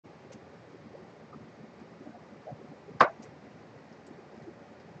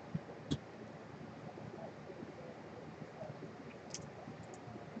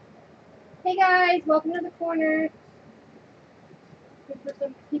Hey guys, welcome to the corner. Good for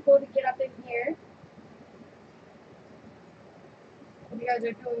some people to get up in here. Hope you guys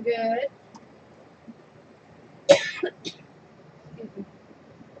are doing good. Excuse me.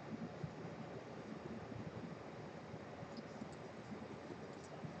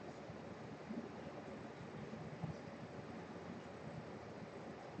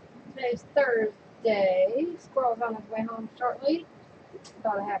 Today's Thursday. Squirrel's on his way home shortly.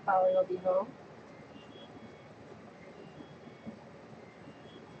 About a half hour he'll be home.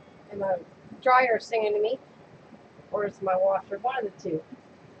 And my dryer is singing to me. Or it's my washer, one of the two.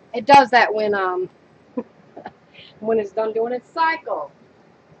 It does that when when it's done doing its cycle.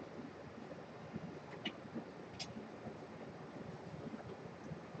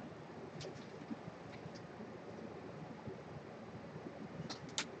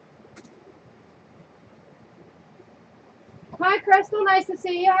 Hi Crystal, nice to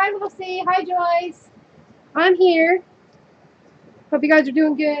see you. Hi Lucy. Hi Joyce. I'm here. Hope you guys are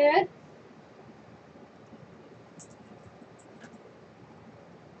doing good.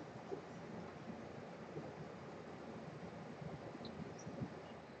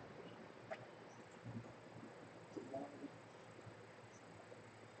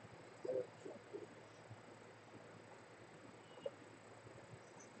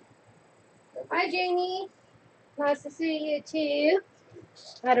 Hi Jamie. Nice to see you too.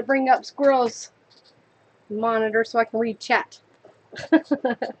 I had to bring up Squirrel's monitor so I can read chat. I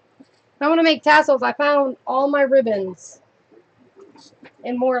want to make tassels. I found all my ribbons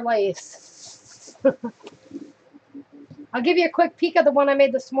and more lace. I'll give you a quick peek of the one I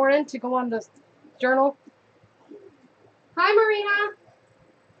made this morning to go on this journal. Hi Marina.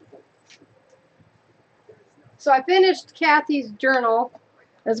 So I finished Kathy's journal.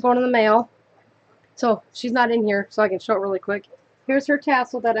 It's going in the mail. So she's not in here, so I can show it really quick. Here's her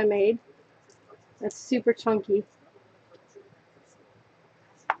tassel that I made. It's super chunky.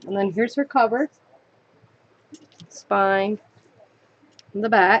 And then here's her cover. Spine. And the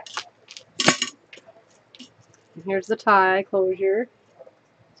back. And here's the tie closure.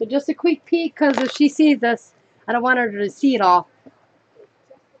 So just a quick peek, because if she sees this, I don't want her to see it all.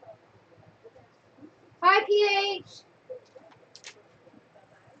 Hi PH.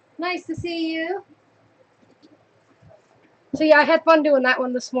 Nice to see you. So yeah, I had fun doing that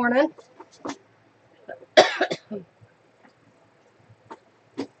one this morning.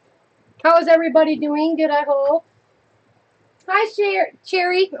 How is everybody doing? Good, I hope. Hi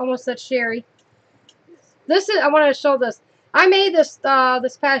Cherry. Almost said Sherry. This is, I want to show this. I made this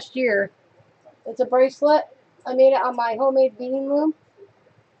this past year. It's a bracelet. I made it on my homemade beading loom.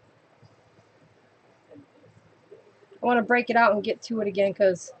 I want to break it out and get to it again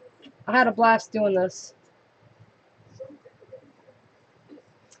because I had a blast doing this.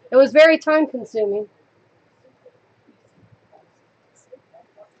 It was very time consuming,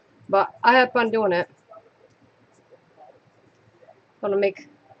 but I had fun doing it. I want to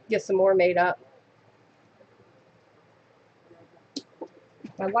get some more made up.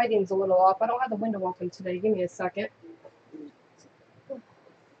 My lighting's a little off. I don't have the window open today. Give me a second.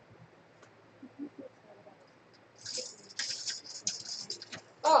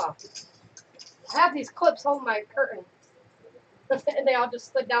 Oh, I have these clips holding my curtain. And they all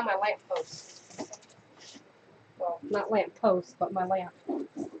just slid down my lamp post. Well, not lamp post, but my lamp.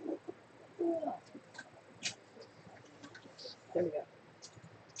 There we go.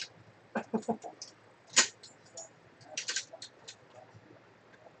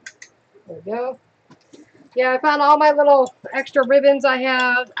 There we go. Yeah, I found all my little extra ribbons I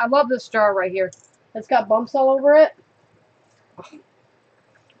have. I love this jar right here. It's got bumps all over it. Oh,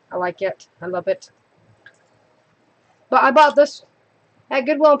 I like it. I love it. But I bought this at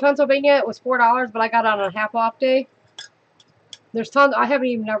Goodwill in Pennsylvania. It was $4, but I got it on a half off day. There's tons. I haven't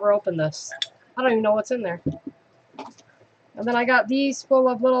even never opened this. I don't even know what's in there. And then I got these full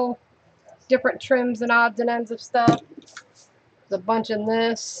of little different trims and odds and ends of stuff. There's a bunch in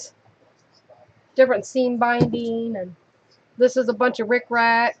this. Different seam binding. And this is a bunch of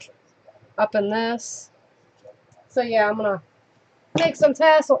rickrack up in this. So yeah, I'm going to make some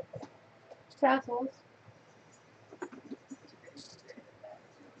tassels.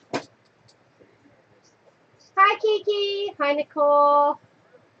 Hi Kiki. Hi Nicole.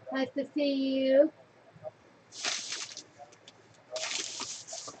 Nice to see you.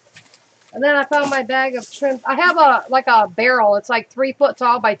 And then I found my bag of trim. I have a barrel. It's like 3 foot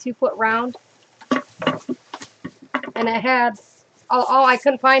tall by 2 foot round. And it had I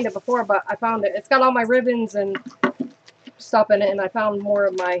couldn't find it before, but I found it. It's got all my ribbons and stuff in it, and I found more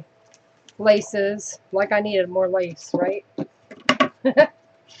of my laces. Like I needed more lace, right?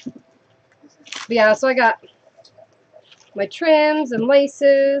 Yeah, so I got my trims and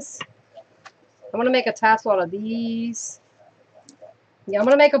laces. I'm going to make a tassel out of these. Yeah, I'm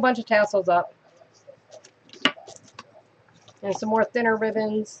going to make a bunch of tassels up. And some more thinner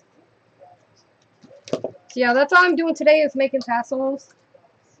ribbons. So yeah, that's all I'm doing today is making tassels.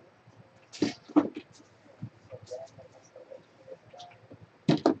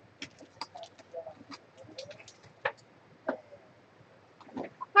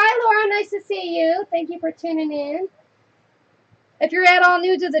 Hi Laura, nice to see you. Thank you for tuning in. If you're at all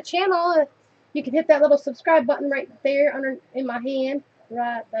new to the channel, you can hit that little subscribe button right there under in my hand.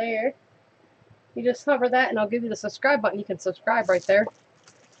 Right there. You just hover that and I'll give you the subscribe button. You can subscribe right there.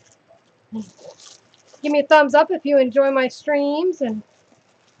 Give me a thumbs up if you enjoy my streams, and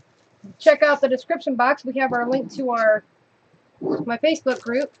check out the description box. We have our link to my Facebook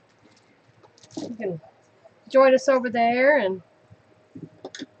group. You can join us over there. And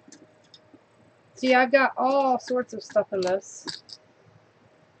see, I've got all sorts of stuff in this.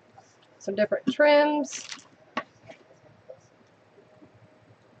 Some different trims.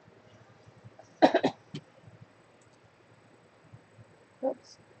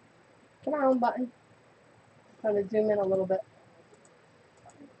 Oops. Come on, button. I'm trying to zoom in a little bit.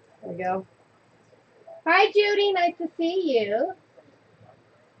 There we go. Hi, Judy. Nice to see you.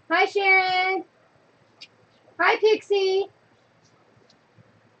 Hi, Sharon. Hi, Pixie.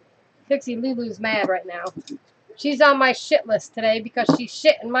 Pixie Lulu's mad right now. She's on my shit list today because she's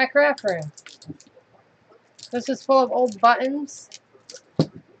shit in my craft room. This is full of old buttons.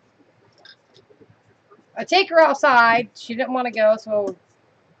 I take her outside. She didn't want to go, so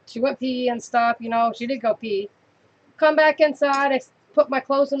she went pee and stuff. You know, she did go pee. Come back inside. I put my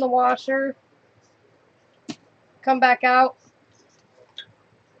clothes in the washer. Come back out.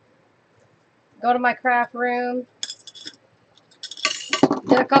 Go to my craft room.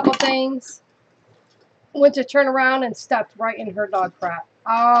 Did a couple things. Went to turn around and stepped right in her dog crap.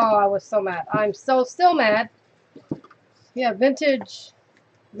 Oh, I was so mad. I'm so still mad. Yeah,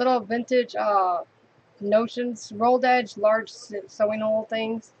 little vintage notions, rolled edge, large sewing hole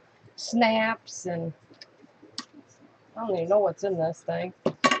things, snaps, and I don't even know what's in this thing.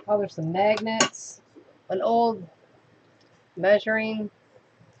 Oh, there's some magnets, an old measuring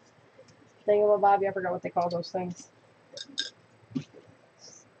thingamabobby. I forgot what they call those things.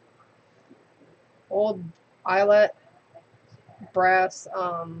 Old eyelet, brass.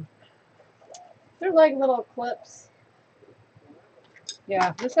 They're like little clips.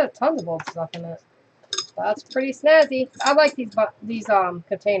 Yeah, this has tons of old stuff in it. That's pretty snazzy. I like these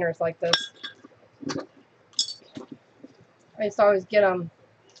containers like this. I used to always get them.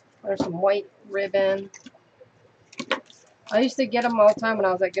 There's some white ribbon. I used to get them all the time when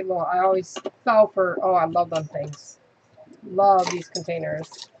I was at Goodwill. I always fell for, oh, I love them things. Love these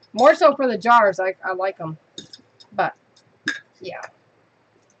containers. More so for the jars. I like them. But, yeah.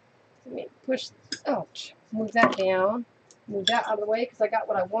 Let me push, ouch. Move that down. Move that out of the way because I got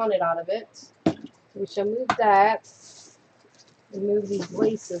what I wanted out of it. So we shall move that. And move these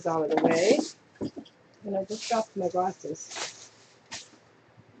laces out of the way. And I just dropped my glasses.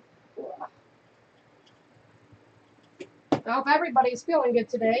 I hope everybody's feeling good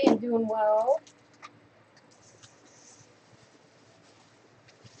today and doing well.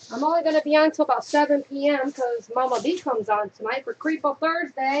 I'm only going to be on until about 7 p.m. because Mama B comes on tonight for Creepo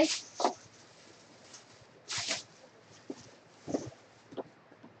Thursday.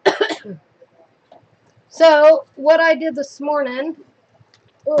 So, what I did this morning,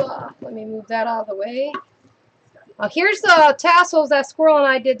 let me move that out of the way. Here's the tassels that Squirrel and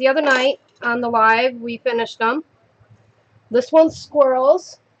I did the other night on the live. We finished them. This one's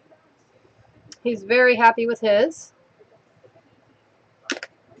Squirrel's. He's very happy with his.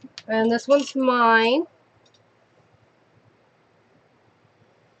 And this one's mine.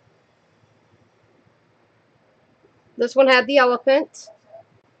 This one had the elephant.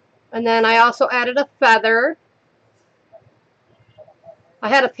 And then I also added a feather. I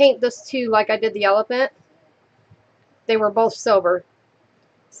had to paint this too like I did the elephant. They were both silver.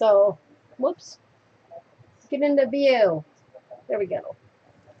 So, whoops. Let's get into view. There we go.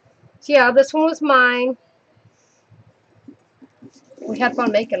 So yeah, this one was mine. We had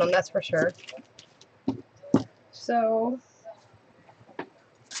fun making them, that's for sure. So,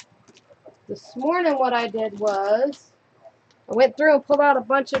 this morning what I did was, I went through and pulled out a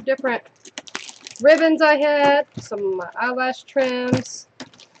bunch of different ribbons I had, some eyelash trims.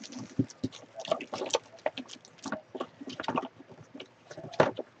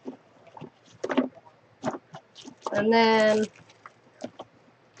 And then,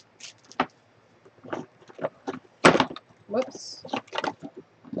 whoops.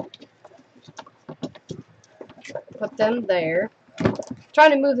 them there. I'm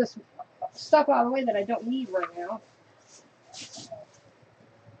trying to move this stuff out of the way that I don't need right now.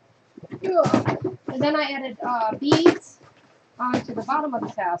 And then I added beads onto the bottom of the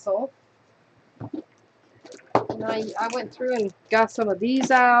tassel. And I went through and got some of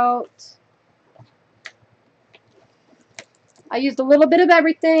these out. I used a little bit of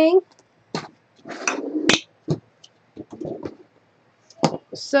everything.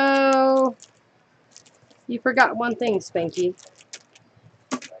 So, you forgot one thing, Spanky.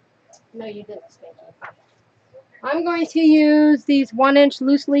 No, you didn't, Spanky. I'm going to use these 1-inch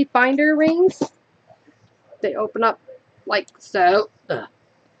loose leaf binder rings. They open up like so.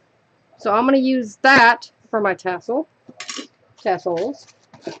 So I'm going to use that for my tassels.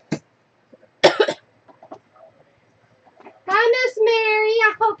 Hi, Miss Mary.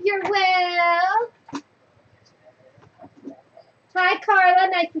 I hope you're well. Hi, Carla.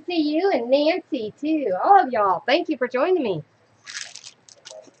 Nice to see you. And Nancy, too. All of y'all. Thank you for joining me.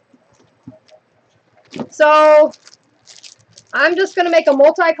 So, I'm just going to make a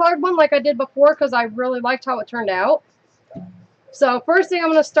multicolored one like I did before because I really liked how it turned out. So, first thing I'm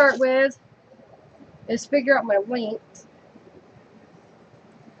going to start with is figure out my length.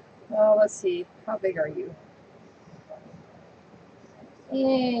 Oh, let's see. How big are you?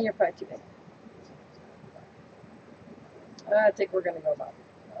 Yeah, you're probably too big. I think we're going to go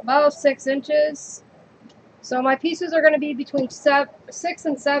about 6 inches. So my pieces are going to be between 6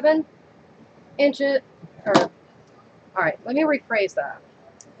 and 7 inches. All right, let me rephrase that.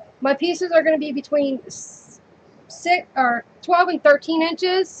 My pieces are going to be between 12 and 13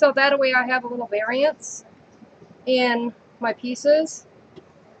 inches, so that way I have a little variance in my pieces.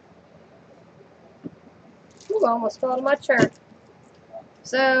 Ooh, I almost fell out of my chair.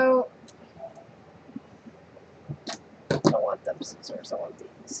 So, I don't want them scissors, I want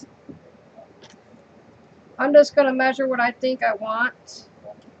these. I'm just going to measure what I think I want,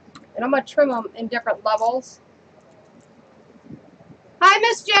 and I'm going to trim them in different levels. Hi,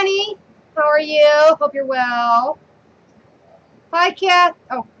 Miss Jenny. How are you? Hope you're well. Hi,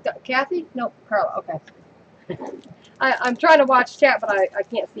 Kathy? No, Carla. Okay. I'm trying to watch chat, but I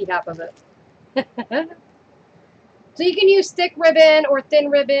can't see half of it. So you can use thick ribbon or thin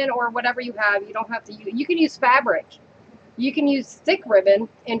ribbon or whatever you have. You don't have to use. You can use fabric. You can use thick ribbon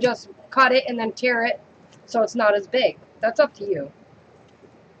and just cut it and then tear it so it's not as big. That's up to you.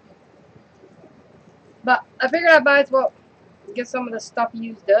 But I figured I might as well get some of the stuff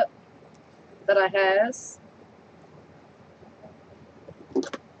used up that I has.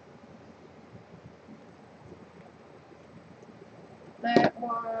 That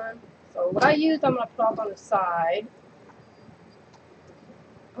one. So what I used, I'm going to put off on the side.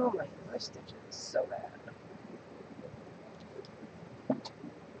 Oh my stitches is so bad.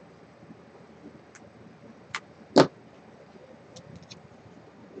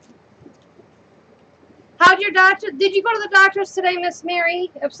 How'd your doctor? Did you go to the doctor's today, Miss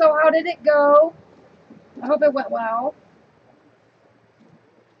Mary? If so, how did it go? I hope it went well.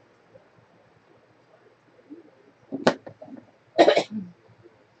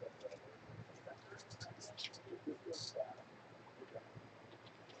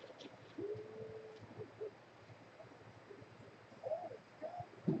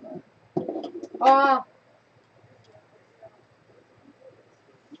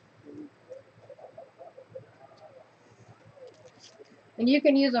 And you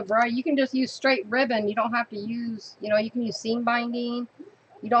can use you can just use straight ribbon. You don't have to use, you can use seam binding.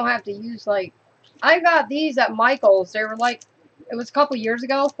 You don't have to use I got these at Michael's. They were it was a couple years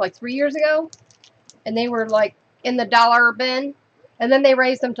ago, like 3 years ago. And they were in the dollar bin. And then they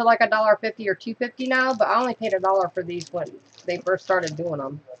raised them to $1.50 or $2.50 now. But I only paid $1 for these when they first started doing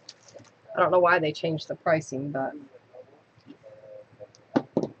them. I don't know why they changed the pricing, but.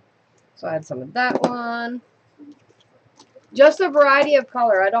 So I had some of that one. Just a variety of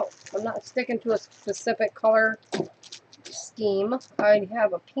color. I'm not sticking to a specific color scheme. I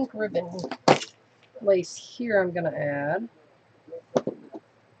have a pink ribbon lace here I'm going to add.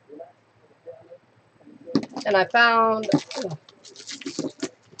 And I found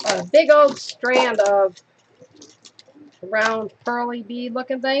a big old strand of round pearly bead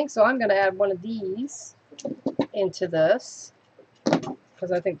looking thing. So I'm going to add one of these into this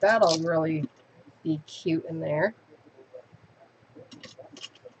because I think that'll really be cute in there.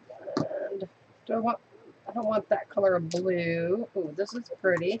 And I don't want that color of blue. Ooh, this is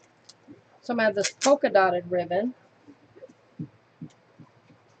pretty. So I'm going to add this polka dotted ribbon.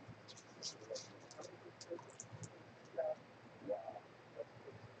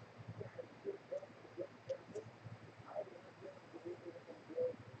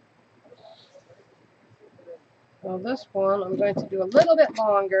 Well, this one I'm going to do a little bit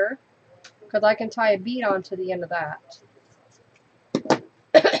longer because I can tie a bead onto the end of that.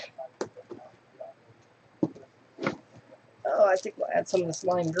 Oh, I think we'll add some of this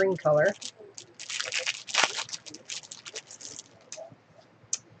lime green color.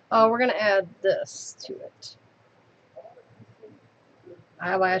 Oh, we're going to add this to it.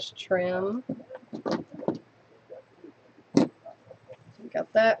 Eyelash trim. We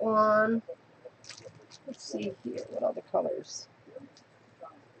got that one. Let's see here. What other colors?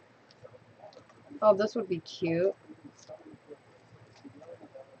 Oh, this would be cute.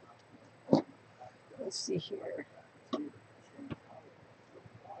 Let's see here.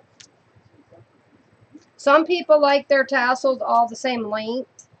 Some people like their tassels all the same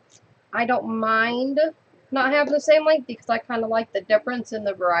length. I don't mind not having the same length because I kind of like the difference in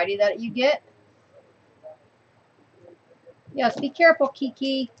the variety that you get. Yes, be careful,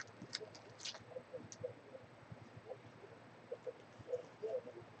 Kiki.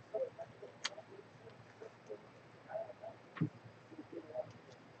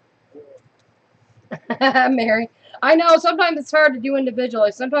 Mary. I know, sometimes it's hard to do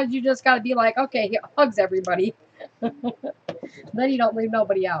individually. Sometimes you just got to be like, okay, he hugs everybody. Then you don't leave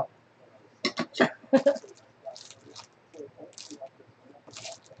nobody out.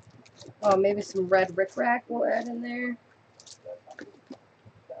 Oh, maybe some red rickrack we'll add in there.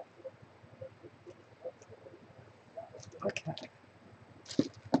 Okay.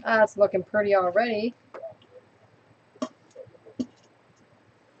 That's looking pretty already.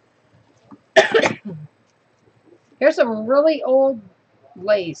 Here's some really old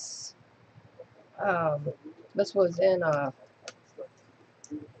lace. This was in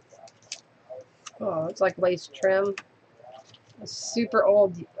oh, it's like lace trim. It's super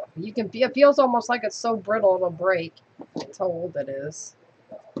old. You can. It feels almost like it's so brittle it'll break. That's how old it is.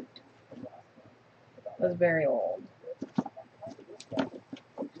 It's very old.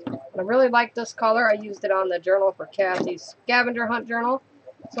 I really like this color. I used it on the journal for Kathy's scavenger hunt journal.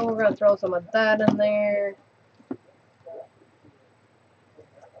 So we're going to throw some of that in there.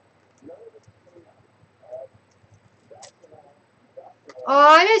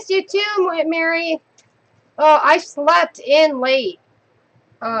 Oh, I missed you too, Mary. Oh, I slept in late.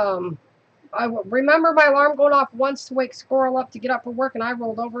 I remember my alarm going off once to wake Squirrel up to get up for work, and I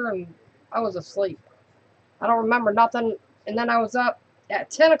rolled over and I was asleep. I don't remember nothing. And then I was up at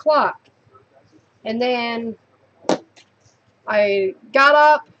 10 o'clock. And then I got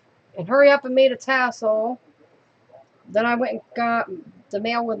up and hurry up and made a tassel. Then I went and got the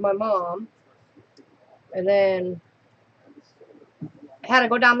mail with my mom. And then I had to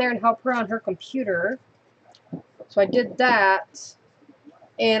go down there and help her on her computer. So I did that.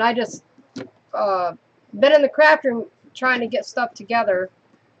 And I just been in the craft room trying to get stuff together.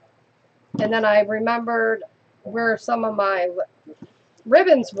 And then I remembered where some of my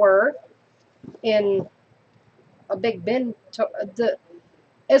ribbons were in a big bin.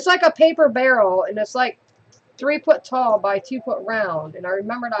 It's like a paper barrel, and it's like 3 foot tall by 2 foot round. And I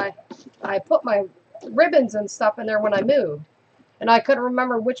remembered I put my ribbons and stuff in there when I moved, and I couldn't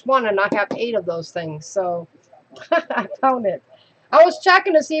remember which one, and I have 8 of those things, so I found it. I was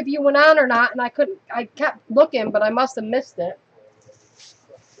checking to see if you went on or not, and I couldn't. I kept looking, but I must have missed it.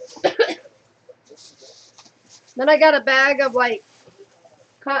 Then I got a bag of like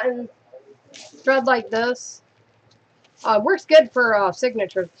cotton thread like this. Works good for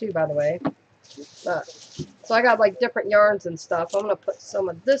signatures too, by the way. So I got like different yarns and stuff. I'm gonna put some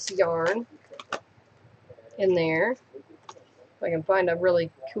of this yarn in there. If I can find a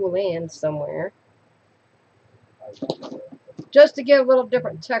really cool end somewhere, just to get a little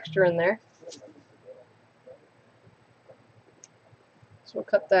different texture in there. So we'll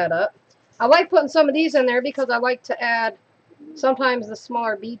cut that up. I like putting some of these in there because I like to add, sometimes the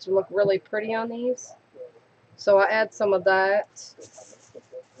smaller beads look really pretty on these. So I add some of that.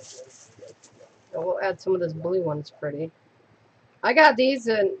 And we'll add some of this blue one. It's pretty. I got these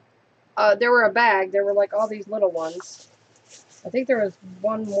and they were a bag. There were like all these little ones. I think there was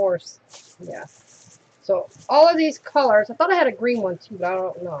one more. Yeah. So all of these colors. I thought I had a green one too, but I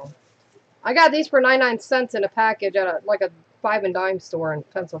don't know. I got these for 99¢ in a package at like a 5 and dime store in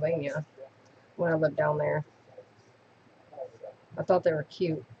Pennsylvania when I lived down there. I thought they were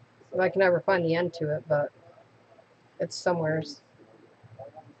cute. I can never find the end to it, but it's somewheres.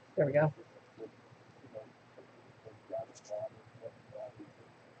 There we go.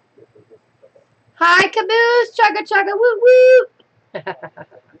 Hi, Caboose! Chugga chugga woo woo!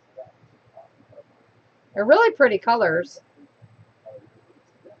 They're really pretty colors.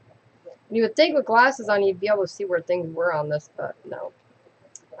 You would think with glasses on you'd be able to see where things were on this, but no.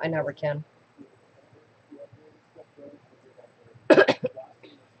 I never can.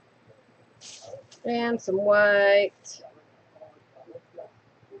 And some white.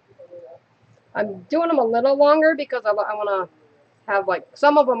 I'm doing them a little longer because I want to have, like,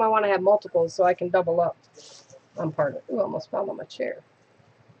 some of them I want to have multiples so I can double up on part of it. Ooh, I almost fell on my chair.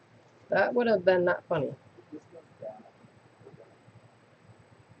 That would have been not funny.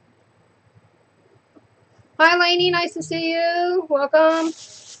 Hi, Lainey. Nice to see you. Welcome.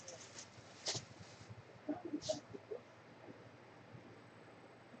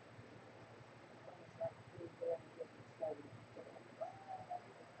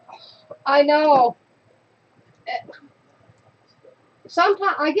 I know.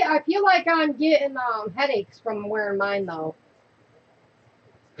 Sometimes I feel like I'm getting headaches from wearing mine though.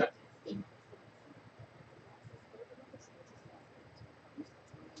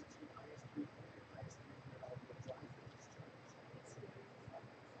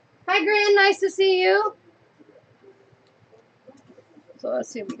 Hi, Gran. Nice to see you. So let's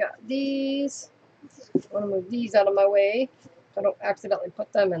see. We got these. I want to move these out of my way so I don't accidentally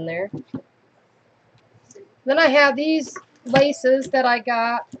put them in there. Then I have these laces that I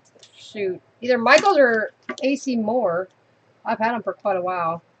got. Shoot, either Michael's or AC Moore. I've had them for quite a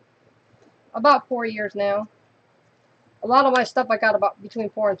while. About 4 years now. A lot of my stuff I got about between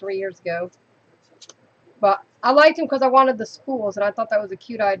 4 and 3 years ago. But I liked them because I wanted the spools, and I thought that was a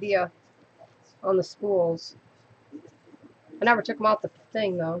cute idea on the spools. I never took them out the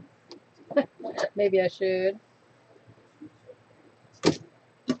thing, though. Maybe I should.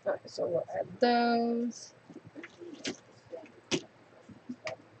 Alright, so we'll add those.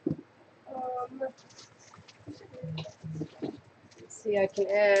 Let's see, I can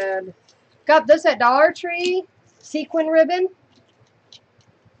add... Got this at Dollar Tree. Sequin ribbon.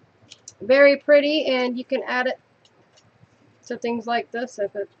 Very pretty, and you can add it to things like this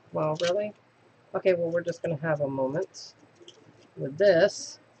if it... Well, really? Okay, well, we're just going to have a moment with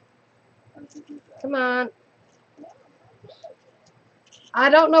this. Come on. I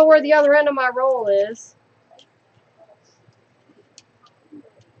don't know where the other end of my roll is.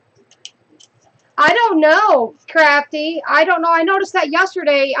 I don't know, Crafty. I don't know. I noticed that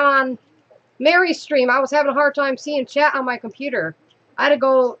yesterday on Mary's stream. I was having a hard time seeing chat on my computer. I had to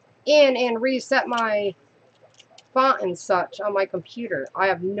go in and reset my font and such on my computer. I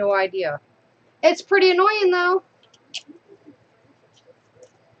have no idea. It's pretty annoying, though.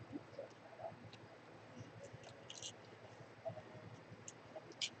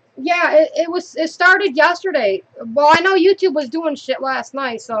 Yeah, it started yesterday. Well, I know YouTube was doing shit last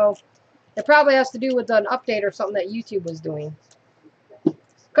night, so it probably has to do with an update or something that YouTube was doing.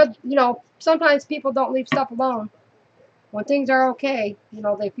 Because, you know, sometimes people don't leave stuff alone. When things are okay, you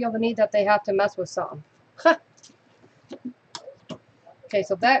know, they feel the need that they have to mess with something. Okay,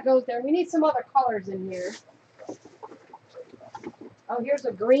 so that goes there. We need some other colors in here. Oh, here's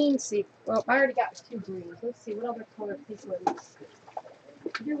a green sequin. Well, I already got 2 greens. Let's see, what other color sequins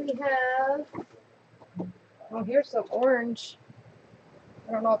do we have? Oh, here's some orange.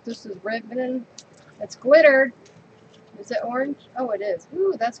 I don't know if this is ribbon. It's glittered. Is it orange? Oh, it is.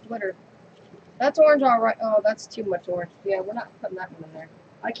 Ooh, that's glittered. That's orange, all right. Oh, that's too much orange. Yeah, we're not putting that one in there.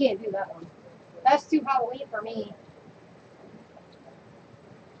 I can't do that one. That's too Halloween for me.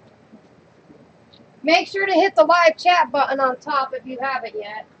 Make sure to hit the live chat button on top if you haven't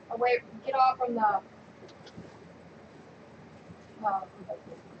yet. Away, get off from the.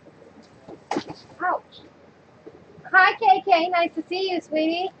 Ouch. Hi, KK. Nice to see you,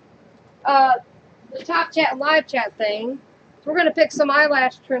 sweetie. The top chat and live chat thing. So we're gonna pick some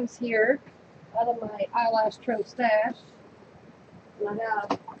eyelash trims here out of my eyelash trim stash. And I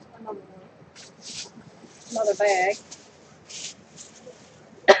have another bag.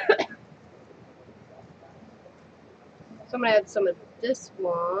 So I'm gonna add some of this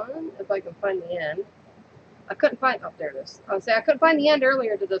one if I can find the end. I couldn't find. Oh, there it is. I was saying I couldn't find the end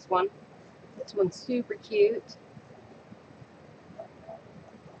earlier to this one. This one's super cute.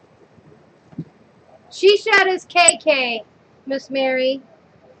 She shed is KK, Miss Mary.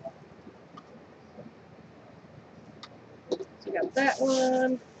 So we got that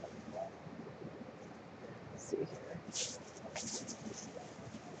one. Let's see here.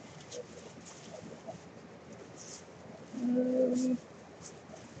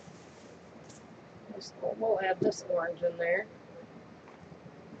 We'll add this orange in there.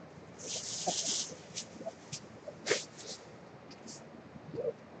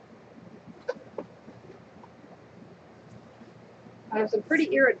 I have some pretty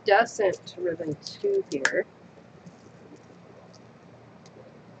iridescent ribbon too here.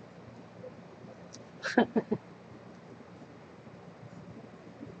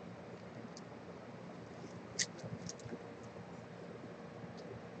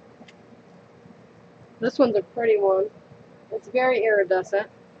 This one's a pretty one. It's very iridescent.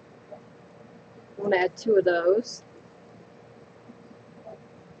 I'm going to add 2 of those.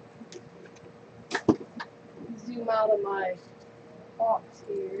 Zoom out of my box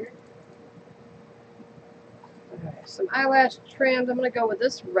here. Okay, some eyelash trims. I'm going to go with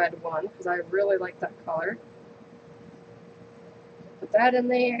this red one because I really like that color. Put that in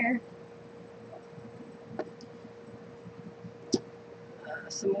there.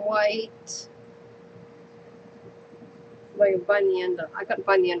 Some white. If I can find the end of, I couldn't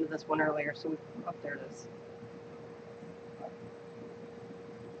find the end of this one earlier, so up there it is.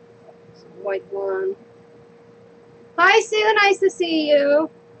 Some white one. Hi Sue, nice to see you.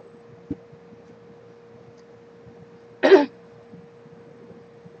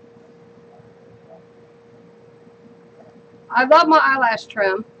 I love my eyelash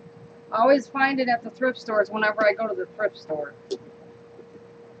trim. I always find it at the thrift stores whenever I go to the thrift store.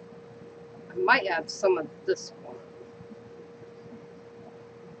 I might add some of this one.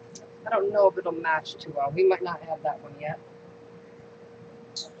 I don't know if it'll match too well. We might not add that one yet.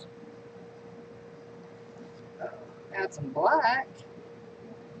 Add some black.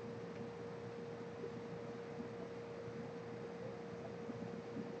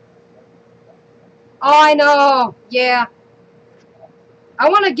 Oh, I know. Yeah. I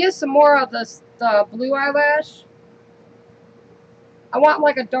want to get some more of this, the blue eyelash. I want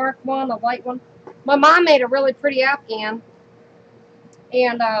like a dark one, a light one. My mom made a really pretty Afghan.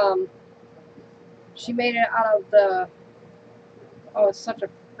 And she made it out of the, oh, it's such a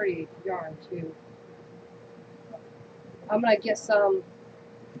pretty yarn too. I'm going to get some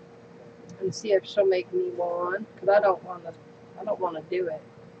and see if she'll make me one, because I don't want to do it.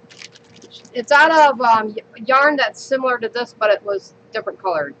 It's out of yarn that's similar to this, but it was different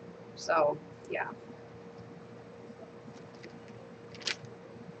colored. So, yeah.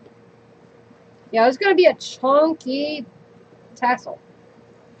 Yeah, it's going to be a chunky tassel.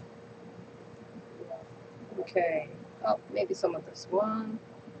 Okay. Oh, maybe some of this one.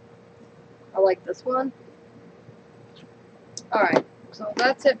 I like this one. Alright, so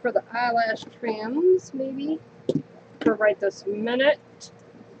that's it for the eyelash trims, maybe, for right this minute.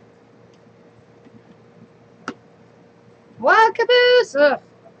 What, Caboose? Ugh.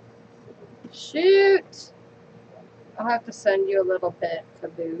 Shoot. I'll have to send you a little bit,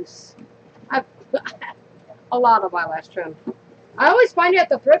 Caboose. I've a lot of eyelash trim. I always find it at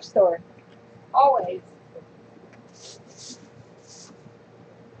the thrift store. Always.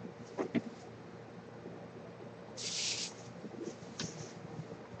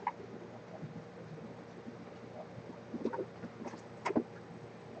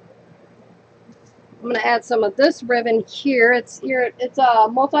 I'm going to add some of this ribbon here. It's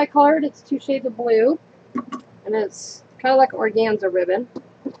multicolored. It's 2 shades of blue. And it's kind of like organza ribbon.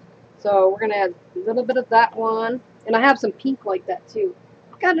 So we're going to add a little bit of that one. And I have some pink like that too.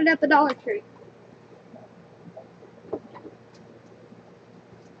 Got it at the Dollar Tree.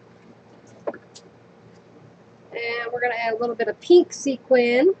 And we're going to add a little bit of pink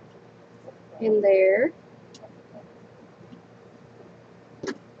sequin in there.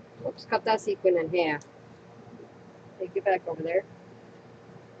 Oops, cut that sequin in half. Take it back over there.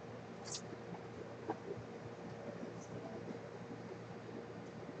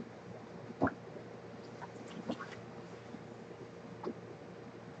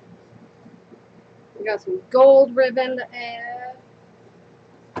 We got some gold ribbon to add.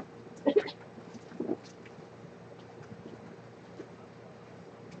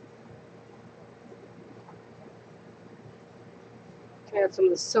 Add some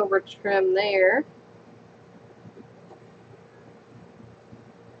of the silver trim there.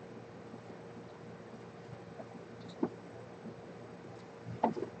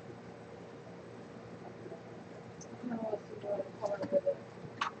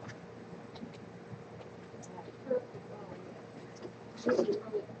 This is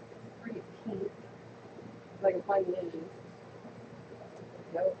really pretty pink. If I can find the engine.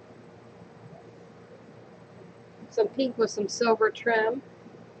 Nope. Some pink with some silver trim.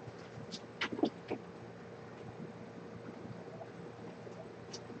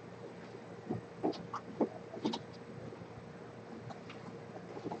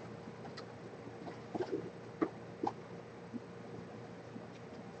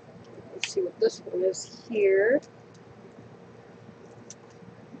 Let's see what this one is here.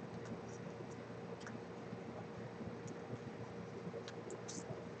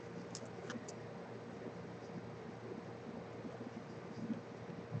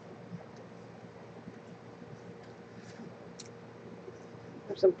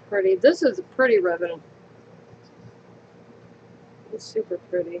 There's some pretty, this is a pretty ribbon. It's super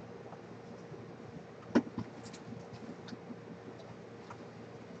pretty.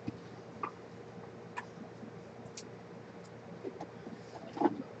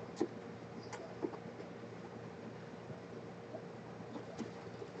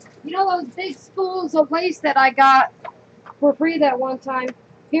 You know those big spools of lace that I got for free that one time?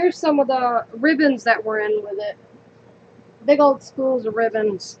 Here's some of the ribbons that were in with it. Big old spools of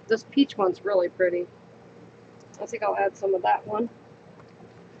ribbons. This peach one's really pretty. I think I'll add some of that one.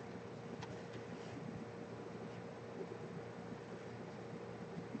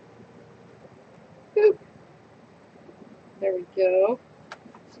 Boop. There we go.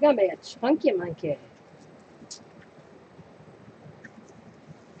 It's gonna be a chunky monkey.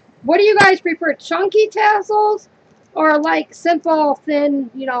 What do you guys prefer? Chunky tassels or like simple, thin,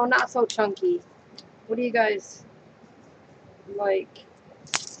 you know, not so chunky? What do you guys like?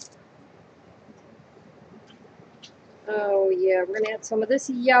 Oh yeah, we're gonna add some of this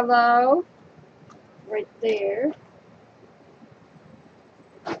yellow right there.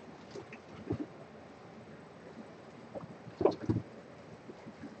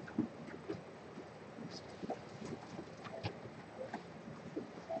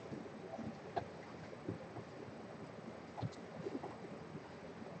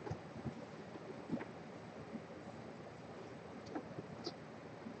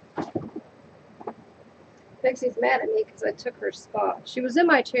 Pixie's mad at me because I took her spot. She was in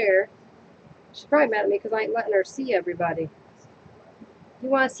my chair. She's probably mad at me because I ain't letting her see everybody. You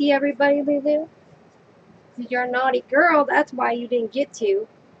want to see everybody, Lulu? Because you're a naughty girl, that's why you didn't get to. You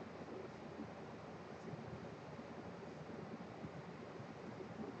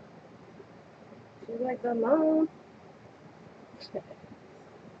like the mom?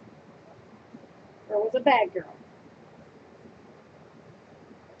 Or was a bad girl?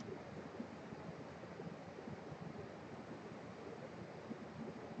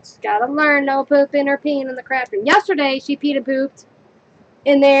 She's gotta learn no pooping or peeing in the craft room. Yesterday, she peed and pooped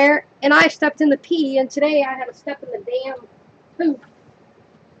in there, and I stepped in the pee, and today I had to step in the damn poop.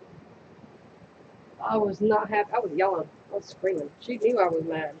 I was not happy. I was yelling. I was screaming. She knew I was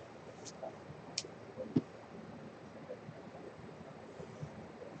mad.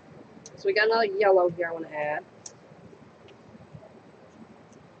 So we got another yellow here I want to add.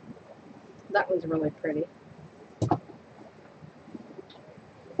 That one's really pretty.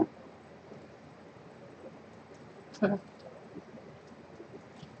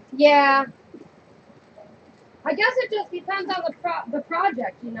 Yeah. I guess it just depends on the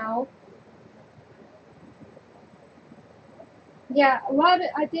project, you know. Yeah, a lot of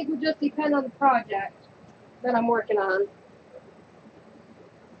it I think would just depend on the project that I'm working on.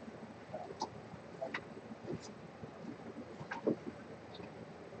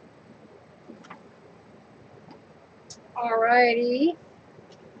 Alrighty.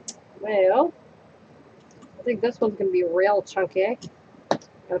 Well, I think this one's gonna be real chunky.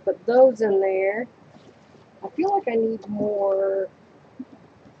 Gotta put those in there. I feel like I need more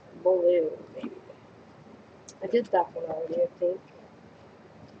blue, maybe. I did that one already, I think.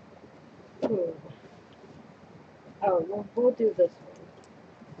 Oh, we'll do this one.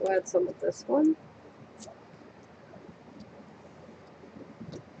 We'll add some of this one.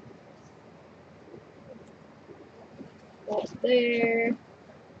 That's there.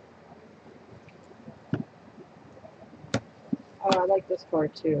 Oh, I like this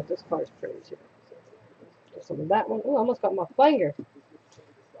card too. This card's pretty too. Just some of that one. Oh, I almost got my finger.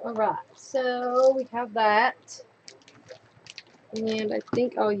 Alright, so we have that. And I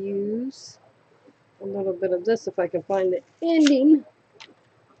think I'll use a little bit of this if I can find the ending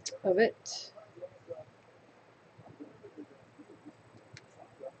of it.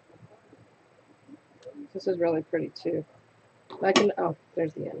 This is really pretty too. I can, oh,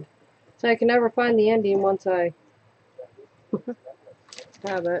 there's the end. So I can never find the ending once I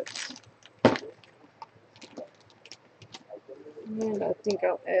have it. And I think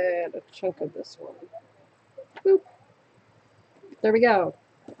I'll add a chunk of this one. Boop. There we go.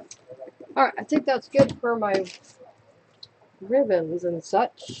 Alright, I think that's good for my ribbons and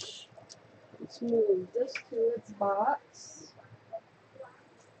such. Let's move this to its box.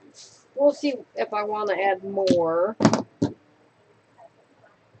 We'll see if I want to add more.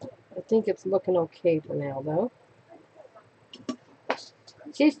 I think it's looking okay for now, though.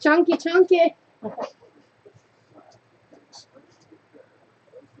 She's chunky.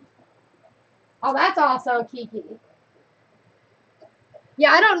 Oh, that's awesome, Kiki.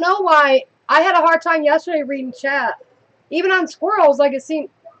 Yeah, I don't know why. I had a hard time yesterday reading chat. Even on Squirrels, like it seemed,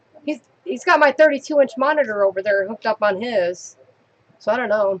 he's got my 32-inch monitor over there hooked up on his. So I don't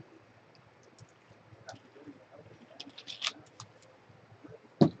know.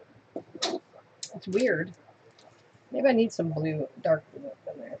 It's weird. Maybe I need some blue, dark blue up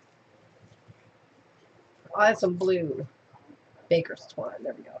in there. I'll add some blue baker's twine.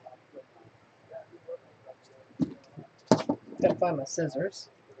 There we go. Gotta find my scissors.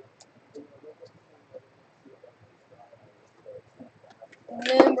 And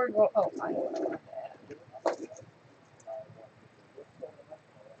then we're going, oh, I know what I want to add.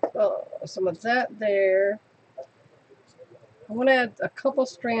 Oh, some of that there. I want to add a couple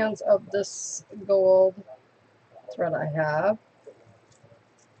strands of this gold thread I have.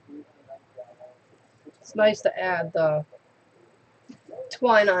 It's nice to add the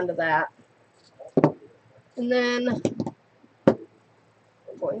twine onto that. And then I'm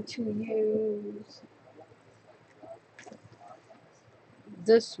going to use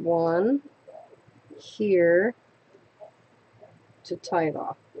this one here to tie it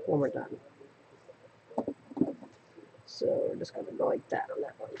off when we're done. So we're just going to go like that on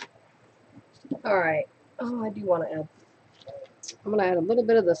that one. Alright. Oh, I do want to add. I'm going to add a little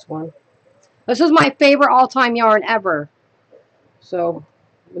bit of this one. This is my favorite all-time yarn ever. So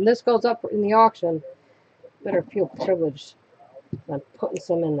when this goes up in the auction, better feel privileged on putting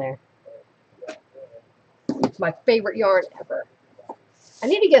some in there. It's my favorite yarn ever. I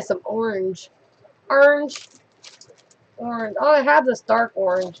need to get some orange. Orange. Oh, I have this dark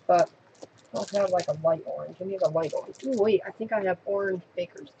orange, but I don't have like a light orange. I need a light orange. Ooh, wait, I think I have orange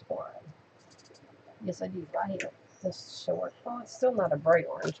baker's twine. Yes, I do. I need this short. Oh, it's still not a bright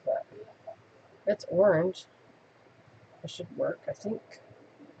orange, but it's orange. It should work, I think.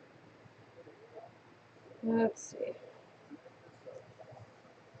 Let's see.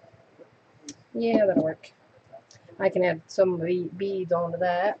 Yeah, that'll work. I can add some beads onto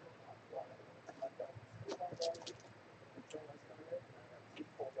that.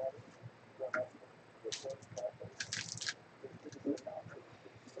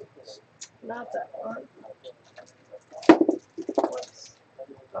 Not that one. Whoops.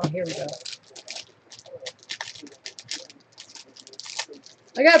 Oh, here we go.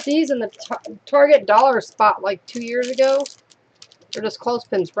 I got these in the Target dollar spot like 2 years ago. They're just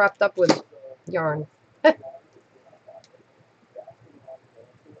clothespins wrapped up with yarn.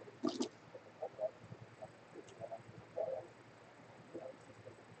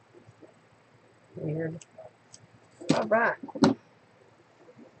 Weird. All right.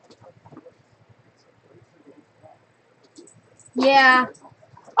 Yeah.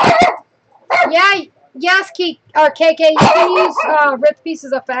 Yeah. Yes, KK. You can use ripped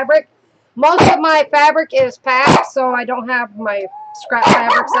pieces of fabric. Most of my fabric is packed, so I don't have my scrap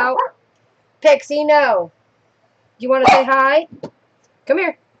fabrics out. Pixie, no. Do you want to say hi? Come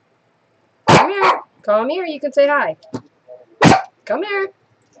here. Come here. Come here. You can say hi. Come here.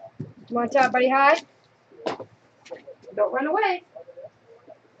 You want to tell everybody hi? Don't run away.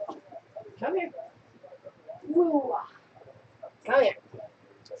 Come here. Woo. Come here.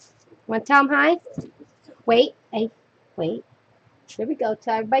 Want to tell them hi? Wait. Hey. Wait. Here we go.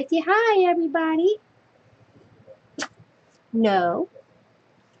 Tell everybody. Say hi, everybody. No.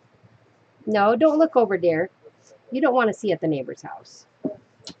 No, don't look over there. You don't want to see at the neighbor's house.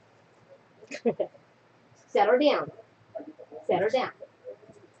 Settle down. Settle down.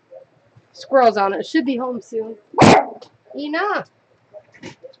 Squirrel's on it. Should be home soon. Enough.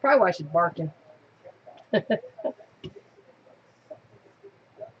 That's probably why she's barking.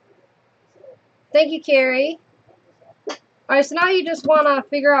 Thank you, Carrie. Alright, so now you just want to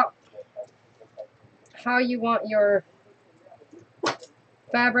figure out how you want your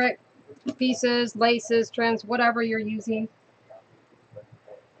fabric, pieces, laces, trims, whatever you're using.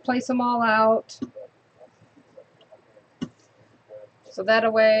 Place them all out. So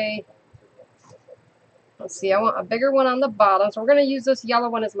that way, let's see, I want a bigger one on the bottom. So we're going to use this yellow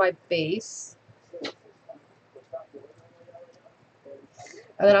one as my base.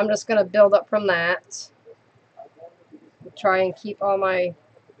 And then I'm just going to build up from that. Try and keep all my...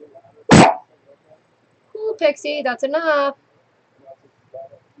 Ooh, Pixie, that's enough.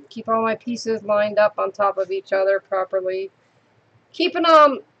 Keep all my pieces lined up on top of each other properly. Keeping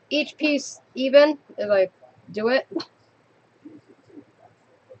each piece even as I do it.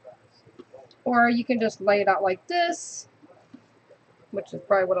 Or you can just lay it out like this, which is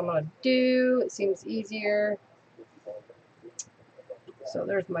probably what I'm going to do. It seems easier. So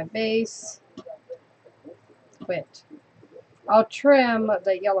there's my base. Quit. I'll trim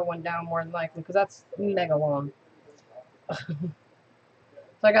the yellow one down more than likely because that's mega long.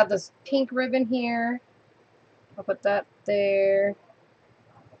 So I got this pink ribbon here. I'll put that there.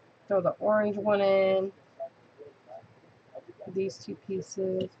 Throw the orange one in. These two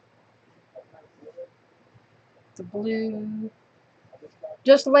pieces. The blue.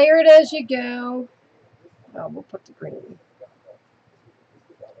 Just layer it as you go. Oh, we'll put the green.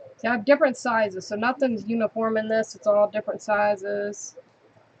 See, I have different sizes, so nothing's uniform in this. It's all different sizes.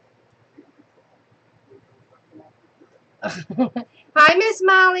 Hi, Miss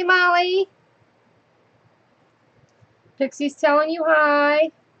Molly. Pixie's telling you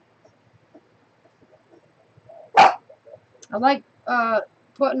hi. I like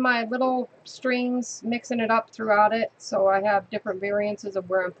putting my little strings, mixing it up throughout it, so I have different variances of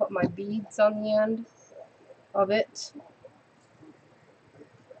where I'm putting my beads on the end of it.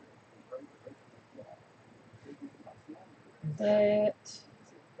 That.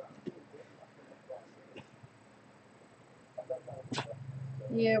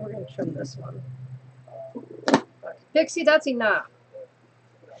 Yeah, we're going to trim this one. Pixie, that's enough.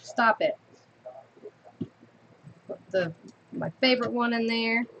 Stop it. Put my favorite one in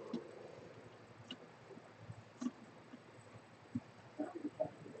there.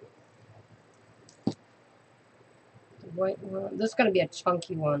 The white one. This is going to be a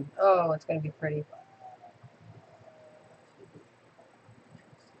chunky one. Oh, it's going to be pretty.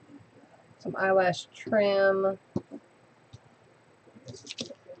 Some eyelash trim.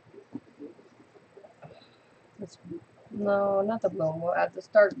 No, not the blue one. We'll add the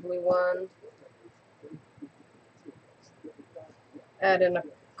dark blue one. Add in a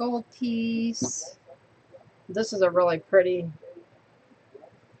gold piece. This is a really pretty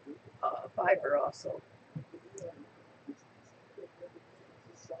fiber also.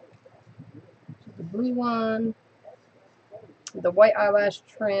 The blue one. The white eyelash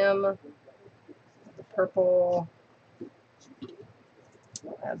trim. The purple.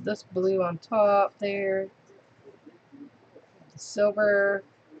 Add this blue on top there. The silver.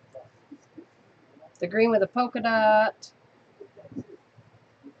 The green with a polka dot.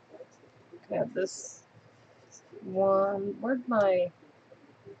 Add this one. Where'd my...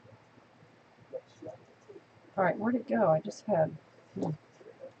 Alright, where'd it go? I just had... Did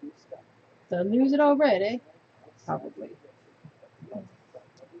I lose it already? Probably.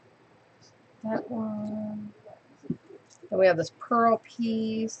 That one. Then we have this pearl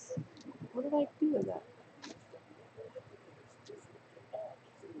piece. What did I do with that?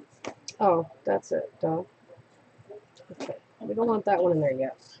 Oh, that's it. Duh. Okay. We don't want that one in there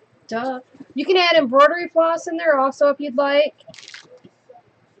yet. Duh. You can add embroidery floss in there also if you'd like.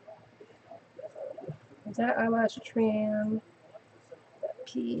 That eyelash trim. That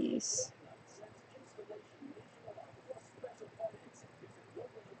piece.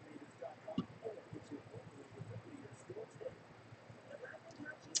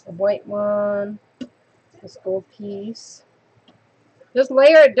 A white one. This gold piece. Just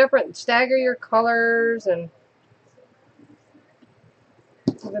layer it different. Stagger your colors and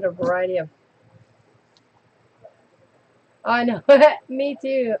give it a variety of... I know. Me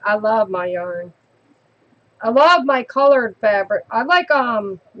too. I love my yarn. I love my colored fabric. I like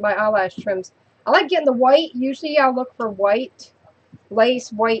my eyelash trims. I like getting the white. Usually I'll look for white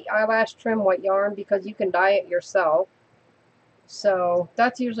lace, white eyelash trim, white yarn because you can dye it yourself. So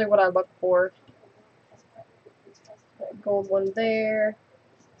that's usually what I look for. That gold one there.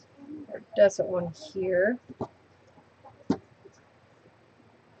 Iridescent one here.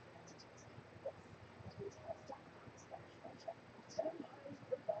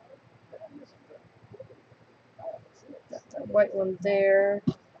 Got that white one there.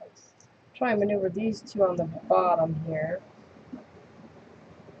 Try and maneuver these two on the bottom here.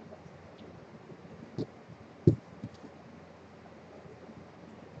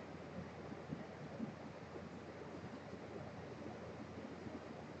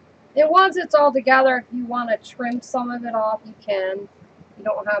 And once it's all together, if you want to trim some of it off, you can. You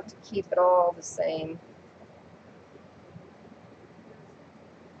don't have to keep it all the same.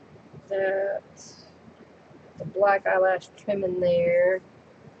 That, the black eyelash trim in there.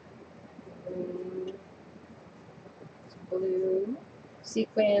 Blue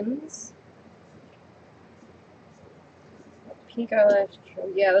sequins. Pink eyelash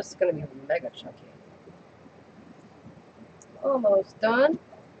trim. Yeah, this is going to be mega chunky. Almost done.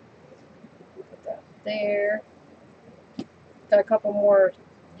 Put that there. Got a couple more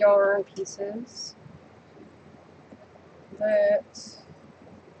yarn pieces. That.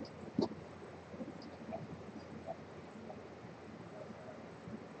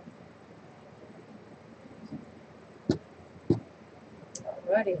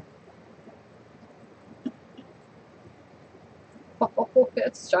 Alrighty. Oh,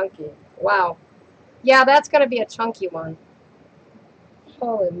 it's chunky. Wow. Yeah, that's going to be a chunky one.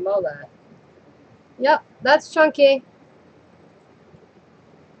 Holy moly. Yep, that's chunky.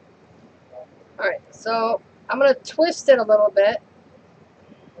 Alright, so I'm going to twist it a little bit.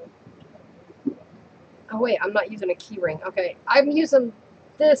 Oh wait, I'm not using a key ring. Okay, I'm using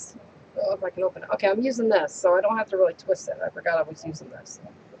this. Oh, if I can open it. Okay, I'm using this, so I don't have to really twist it. I forgot I was using this.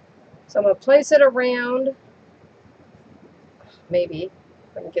 So I'm going to place it around. Maybe,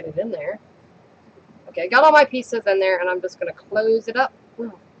 if I can get it in there. Okay, I got all my pieces in there, and I'm just going to close it up.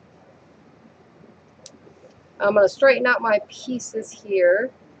 I'm going to straighten out my pieces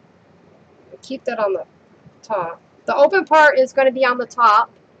here. Keep that on the top. The open part is going to be on the top.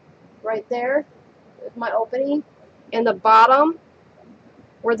 Right there is my opening. And the bottom,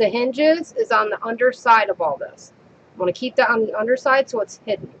 where the hinge is on the underside of all this. I'm going to keep that on the underside so it's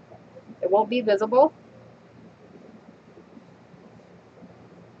hidden. It won't be visible.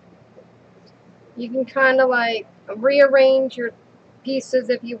 You can kind of like rearrange your pieces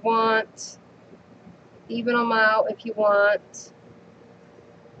if you want. Even them out if you want.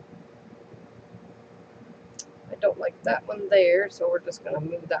 I don't like that one there, so we're just going to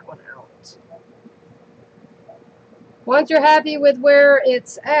move that one out. Once you're happy with where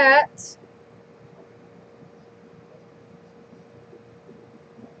it's at,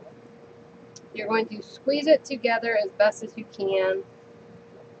 you're going to squeeze it together as best as you can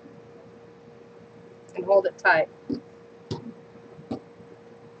and hold it tight.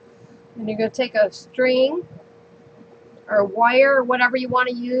 And you're going to take a string or wire or whatever you want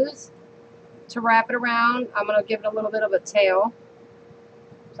to use to wrap it around. I'm going to give it a little bit of a tail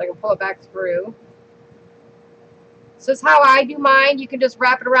so I can pull it back through. This is how I do mine. You can just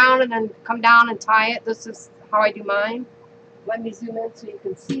wrap it around and then come down and tie it. This is how I do mine. Let me zoom in so you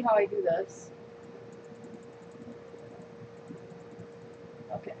can see how I do this.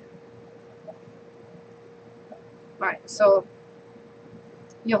 Okay. Alright, so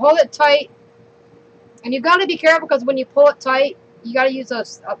you hold it tight. And you've got to be careful because when you pull it tight, you got to use a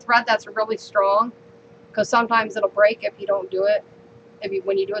thread that's really strong. Because sometimes it'll break if you don't do it.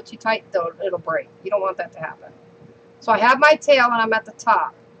 When you do it too tight, it'll break. You don't want that to happen. So I have my tail and I'm at the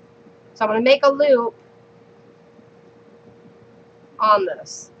top. So I'm going to make a loop on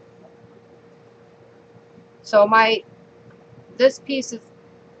this. So this piece is,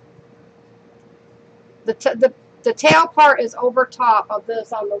 the tail part is over top of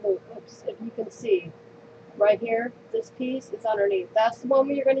this on the loop. Oops, if you can see. Right here, this piece is underneath. That's the one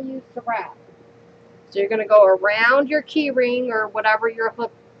you're going to use to wrap. So you're going to go around your key ring or whatever your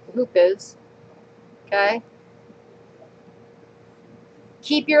hoop is. Okay?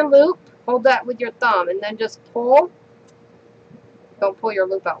 Keep your loop. Hold that with your thumb and then just pull. Don't pull your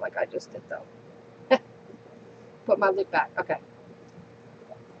loop out like I just did though. Put my loop back. Okay.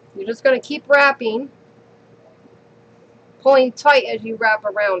 You're just going to keep wrapping. Pulling tight as you wrap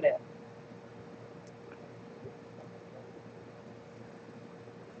around it.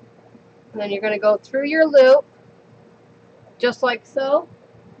 And then you're going to go through your loop, just like so.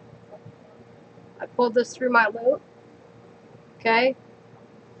 I pulled this through my loop. Okay.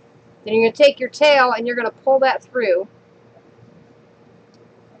 Then you're going to take your tail and you're going to pull that through.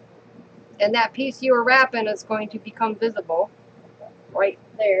 And that piece you were wrapping is going to become visible right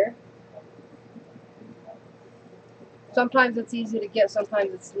there. Sometimes it's easy to get,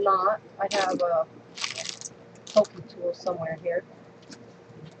 sometimes it's not. I have a pokey tool somewhere here.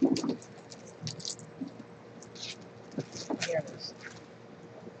 Here it is.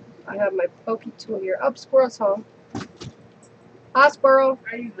 I have my pokey tool here. Up, Squirrel's home. Hi, Squirrel.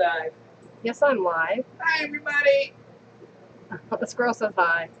 Are you live? Yes, I'm live. Hi, everybody. The squirrel says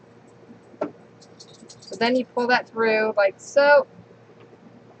hi. So then you pull that through like so.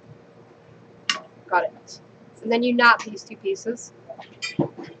 Got it. And then you knot these two pieces. I'm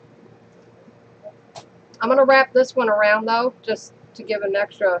going to wrap this one around though, just to give an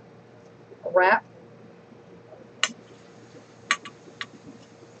extra wrap.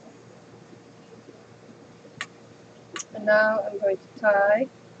 And now I'm going to tie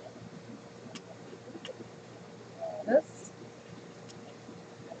this.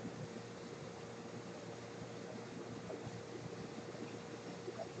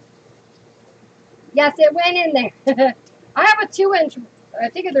 Yes, it went in there. I have a 2-inch, I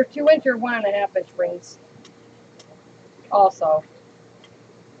think they're 2-inch or 1.5-inch rings also.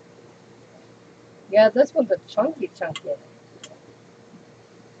 Yeah, this one's a chunky.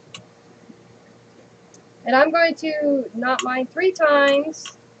 And I'm going to knot mine 3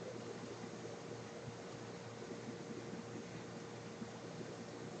 times.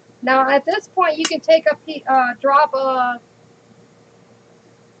 Now at this point you can take a drop of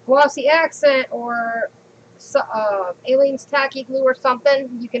glossy accent or Aleene's tacky glue or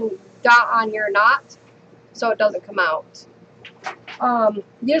something. You can dot on your knot so it doesn't come out.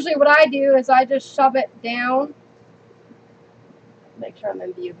 Usually what I do is I just shove it down. Make sure I'm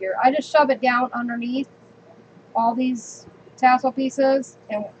in view here. I just shove it down underneath all these tassel pieces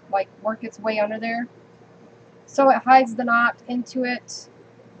and like work its way under there. So it hides the knot into it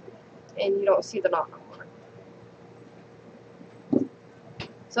and you don't see the knot no more.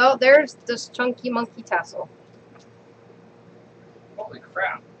 So there's this chunky monkey tassel. Holy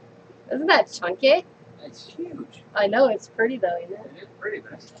crap. Isn't that chunky? That's huge. I know, it's pretty though, isn't it? It is pretty,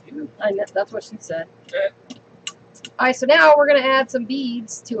 but it's huge. I know, that's what she said. Alright, so now we're going to add some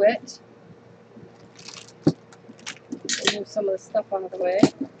beads to it. Move some of the stuff out of the way.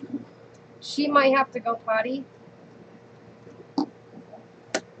 She might have to go potty.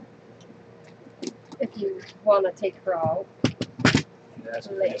 If you want to take her out. That's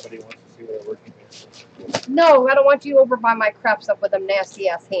if anybody wants to see what we're working with. No, I don't want you over by my crap stuff with them nasty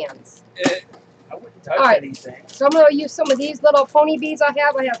ass hands. I wouldn't touch anything. So I'm going to use some of these little pony beads I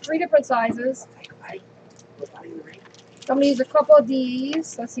have. I have 3 different sizes. So I'm going to use a couple of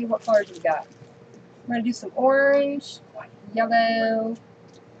these. Let's see what colors we got. I'm going to do some orange, yellow.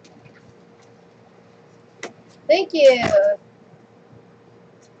 Thank you.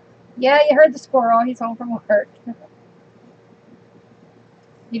 Yeah, you heard the squirrel. He's home from work.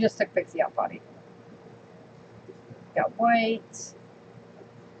 He just took Pixie out potty. Got white,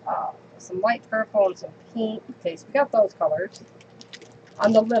 some light purple, and some pink. Okay, so we got those colors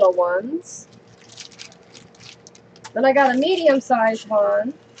on the little ones. Then I got a medium-sized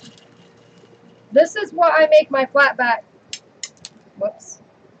one. This is what I make my flat back. Whoops.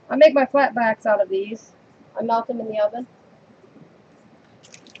 I make my flat backs out of these. I melt them in the oven.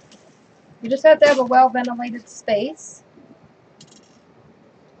 You just have to have a well-ventilated space.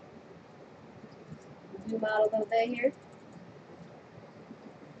 Zoom out a little bit here.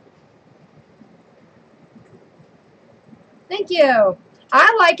 Thank you.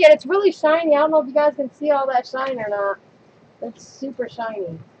 I like it. It's really shiny. I don't know if you guys can see all that shine or not. It's super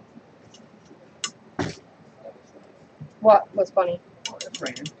shiny. What was funny? Oh, it's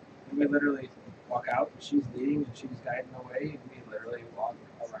raining. We literally walk out, and she's leading, and she's guiding the way, and we literally walk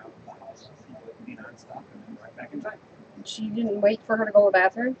around the house with non-stop and then right back inside. She didn't wait for her to go to the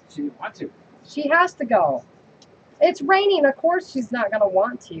bathroom? She didn't want to. She has to go. It's raining. Of course she's not going to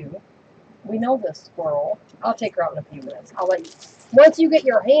want to. We know this squirrel. I'll take her out in a few minutes. I'll let you. Once you get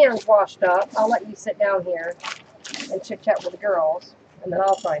your hands washed up, I'll let you sit down here and chit-chat with the girls, and then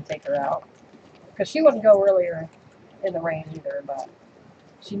I'll try and take her out. Because she wouldn't go earlier in the rain either, but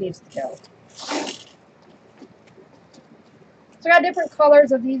she needs to go. So I got different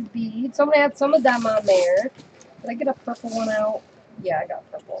colors of these beads. So I'm going to add some of them on there. Did I get a purple one out? Yeah, I got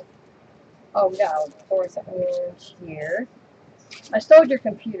purple. Oh, we got a fluorescent orange here. I stole your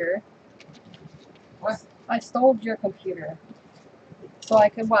computer. What? I stole your computer so I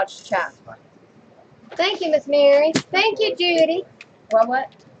could watch chat. Thank you, Miss Mary. Thank you, Judy. Well, what?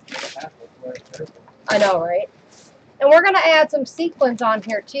 I know, right? And we're going to add some sequins on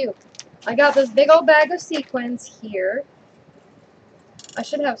here, too. I got this big old bag of sequins here. I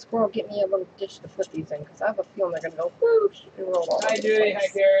should have Squirrel get me a little dish to put these in, because I have a feeling they're going to go whoosh and roll all over. Hi, Judy. Hi,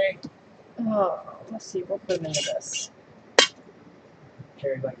 Carrie. Oh, let's see. We'll put them into this.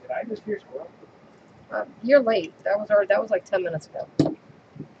 Carrie's like, did I just hear Squirrel? You're late. That was like 10 minutes ago.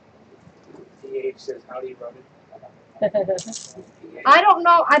 PH says, howdy, brother. I don't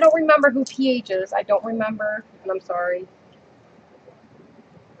know. I don't remember who PH is. I don't remember, and I'm sorry.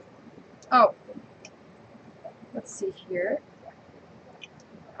 Oh. Let's see here.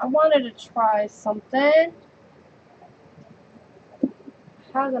 I wanted to try something. I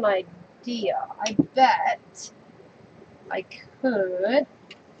have an idea. I bet I could.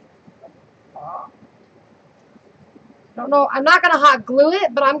 Don't know. I'm not going to hot glue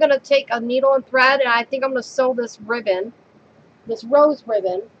it, but I'm going to take a needle and thread, and I think I'm going to sew this ribbon, this rose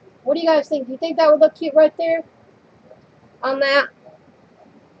ribbon. What do you guys think? Do you think that would look cute right there on that?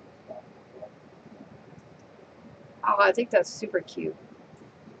 Oh, I think that's super cute.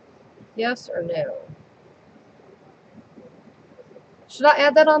 Yes or no? Should I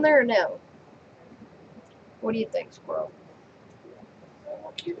add that on there or no? What do you think, Squirrel?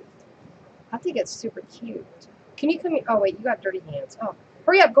 I think it's super cute. Can you come here? Oh, wait, you got dirty hands. Oh,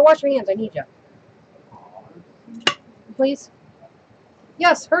 hurry up. Go wash your hands. I need you. Please?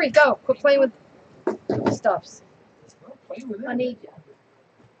 Yes, hurry. Go. Quit playing with stuffs. I need you.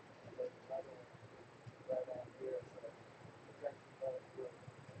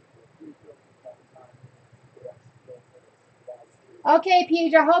 Okay,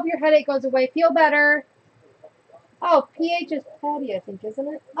 PH, I hope your headache goes away. Feel better. Oh, PH is Patty, I think, isn't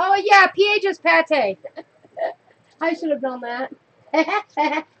it? Oh, yeah, PH is Pate. I should have known that.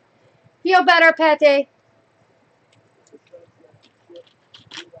 Feel better, Pate.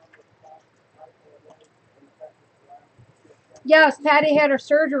 Yes, Patty had her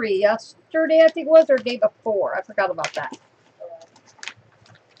surgery yesterday, I think it was, or the day before. I forgot about that.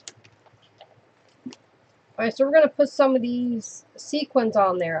 Alright, so we're going to put some of these sequins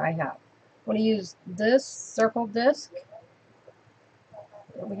on there I have. I'm going to use this circle disc.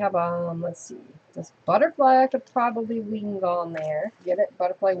 We have, let's see, this butterfly I could probably wing on there. Get it?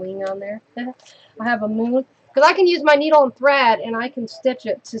 Butterfly wing on there. I have a moon. Because I can use my needle and thread and I can stitch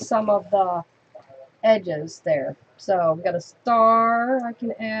it to some of the edges there. So we've got a star I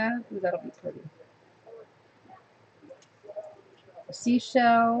can add. Ooh, that'll be pretty. A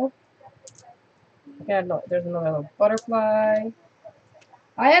seashell. Okay, no, there's another little butterfly.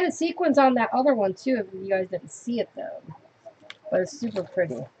 I added sequins on that other one too if you guys didn't see it though. But it's super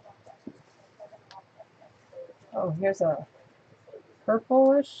pretty. Oh, here's a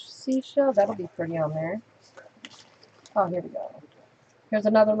purplish seashell. That'll be pretty on there. Oh, here we go. Here's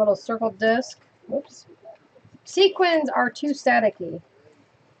another little circle disc. Whoops. Sequins are too staticky.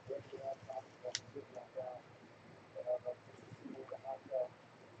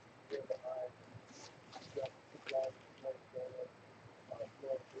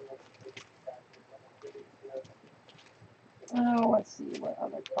 Oh, let's see, what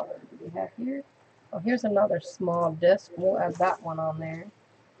other color do we have here? Oh, here's another small disc. We'll add that one on there.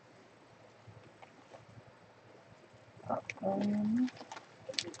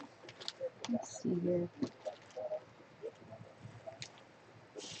 Let's see here.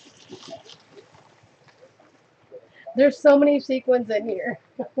 There's so many sequins in here.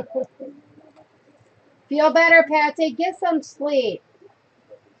 Feel better, Patsy. Get some sleep.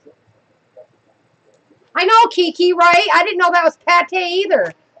 I know, Kiki, right? I didn't know that was pate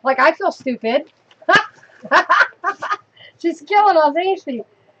either. Like, I feel stupid. She's killing us, ain't she?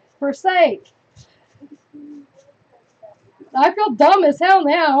 For sake. I feel dumb as hell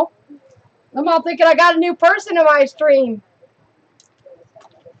now. I'm all thinking I got a new person in my stream.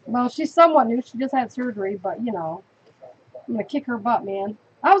 Well, she's somewhat new. She just had surgery, but, you know. I'm going to kick her butt, man.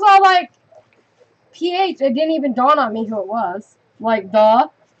 I was all like, PH, it didn't even dawn on me who it was. Like, duh.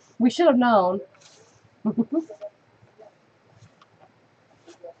 We should have known.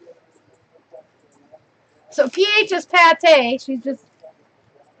 So PH is pate. She's just...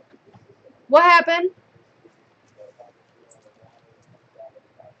 What happened?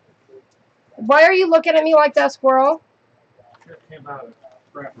 Why are you looking at me like that, Squirrel? It came out of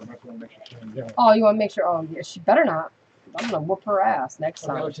wrapper. I just want to make sure she didn't get it. Oh, you want to make sure? Oh, yeah, she better not. I'm going to whoop her ass next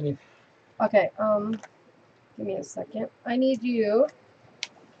Okay, time. what you need? Okay, give me a second. I need you...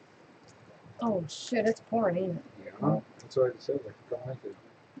 Oh, shit, it's pouring, ain't it? Yeah, that's what I said. Don't make it.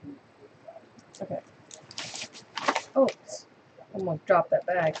 Okay. Oh, I'm going to drop that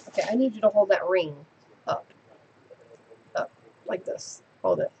bag. Okay, I need you to hold that ring up. Up, like this.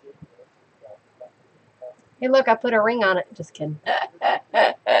 Hold it. Hey, look, I put a ring on it. Just kidding.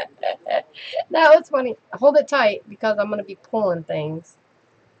 No, it's funny. Hold it tight because I'm going to be pulling things.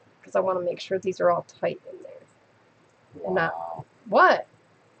 Because I want to make sure these are all tight in there. Wow. And not... What?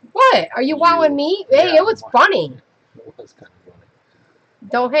 What? Are you wowing me? Hey, it was funny. It was kind of funny.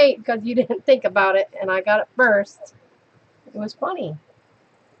 Don't hate because you didn't think about it and I got it first. It was funny.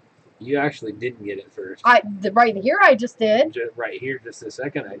 You actually didn't get it first. Right here I just did. Right here, just a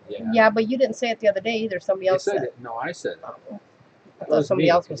second. Yeah, but you didn't say it the other day either. Somebody else said it. No, I said it. Oh. I thought somebody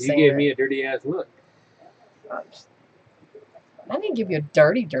else was saying it. You gave me a dirty ass look. I didn't give you a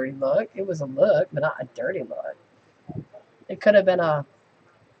dirty look. It was a look, but not a dirty look. It could have been a...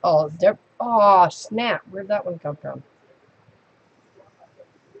 Oh, snap. Where'd that one come from?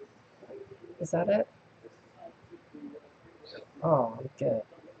 Is that it? Oh, good.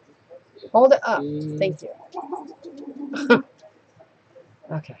 Hold it up. Thank you.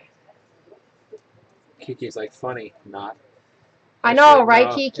 Okay. Kiki's like funny, not. I know, said, right,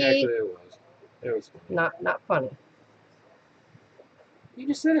 no, Kiki? Actually, it was. It was funny. Not funny. You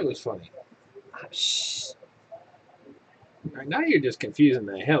just said it was funny. Shh. Right, now you're just confusing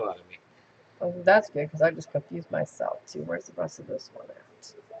the hell out of me. Well, that's good because I just confused myself too. Where's the rest of this one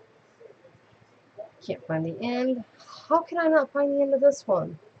at? Can't find the end. How can I not find the end of this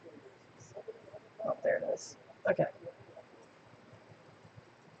one? Oh, there it is. Okay.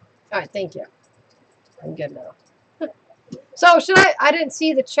 All right, thank you. I'm good now. So should I didn't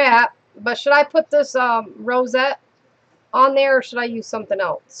see the chat, but should I put this rosette on there or should I use something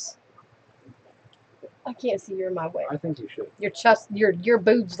else? I can't see, you're in my way. I think you should. Your chest, your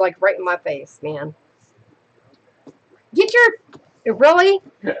boobs like right in my face, man. Get your... Really?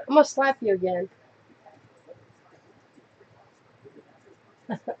 I'm going to slap you again.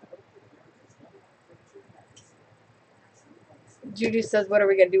 Juju says, what are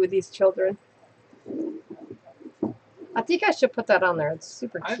we going to do with these children? I think I should put that on there. It's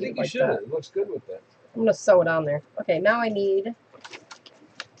super cute. I think you like should. that. It looks good with that. I'm going to sew it on there. Okay, now I need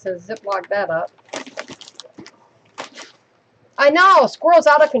to ziplock that up. I know, squirrel's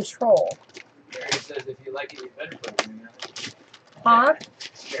out of control. Gary says if you like it, you better put a ring on it. Huh?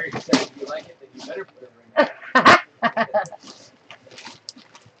 Gary says if you like it, then you better put a ring on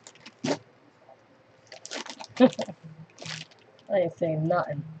it. I ain't saying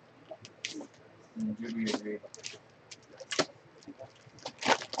nothing. Judy agreed.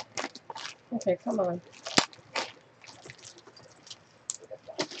 Okay, come on.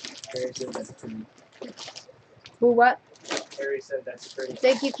 Gary said that's pretty. Who, what? Gary said that's pretty.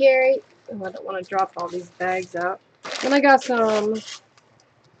 Thank you, Carrie. Oh, I don't want to drop all these bags out. Then I got some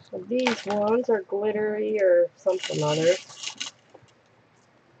of these ones are glittery or something other.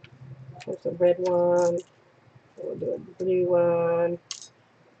 There's a red one. We'll do a blue one.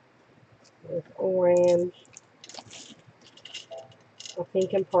 There's orange. A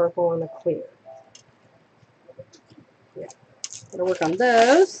pink and purple and a clear. Yeah. Gonna work on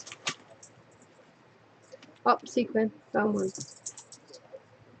those. Oh, sequin. Found one.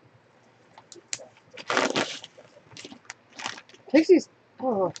 Pixie's.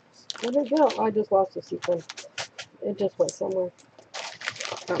 Oh, where'd it go? Oh, I just lost the sequin. It just went somewhere.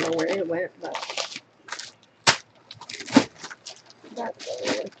 I don't know where it went, but that's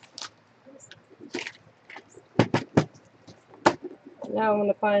there. Now I'm going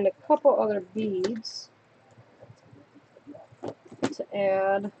to find a couple other beads to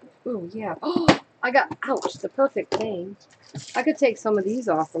add. Ooh, yeah. Oh, I got, ouch, the perfect thing. I could take some of these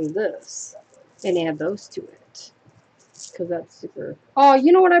off from this and add those to it. Because that's super. Oh,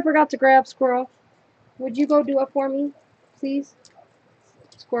 you know what I forgot to grab, Squirrel? Would you go do it for me, please?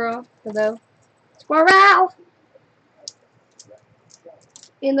 Squirrel, hello? Squirrel!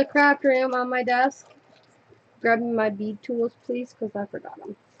 In the craft room on my desk. Grab me my bead tools, please, because I forgot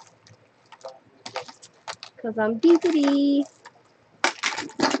them. Because I'm busy.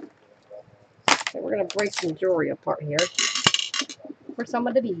 Okay, we're going to break some jewelry apart here for some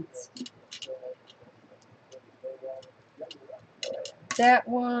of the beads. That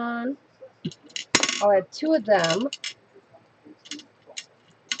one. I'll add 2 of them.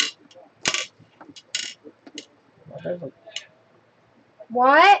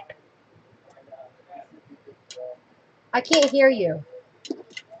 What? I can't hear you.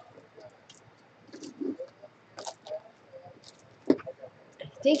 I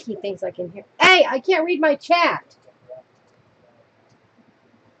think he thinks I can hear. Hey, I can't read my chat.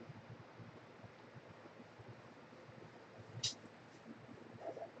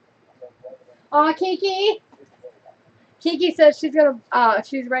 Oh, Kiki. Kiki says she's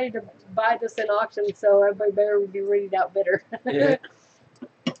she's ready to buy this in auction, so everybody better be ready to outbid her. Yeah.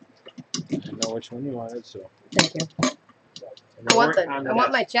 I know which one you wanted, so. Thank you. I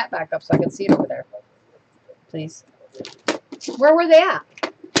want my chat back up so I can see it over there. Please. Where were they at?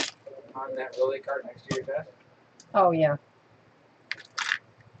 On that relay cart next to your desk. Oh yeah.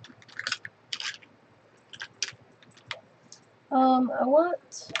 I want.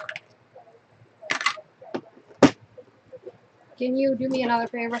 Can you do me another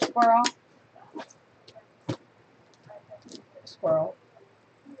favor, Squirrel? Squirrel.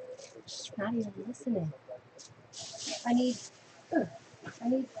 She's not even listening. I need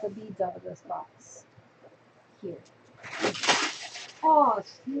the beads out of this box. Here. Oh,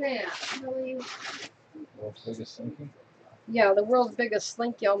 snap. Really? World's biggest slinky? Yeah, the world's biggest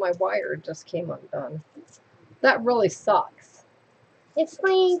slinky on my wire just came undone. That really sucks. It's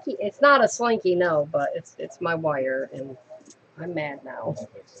slinky. It's not a slinky, no, but it's my wire, and I'm mad now. I'll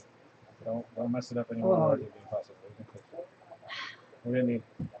fix it. Don't mess it up anymore. It'll be impossible. You can fix it. What do you need?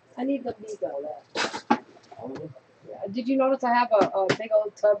 I need the beads out of that. All of them? Yeah. Did you notice I have a big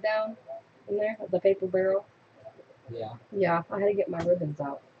old tub down in there, the paper barrel? Yeah. Yeah, I had to get my ribbons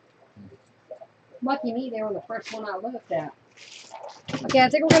out. Lucky me, they were the first one I looked at. Okay, I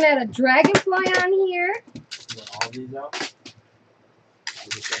think we're going to add a dragonfly on here. You want all these out?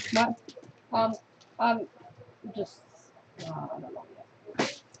 What? Just, I don't know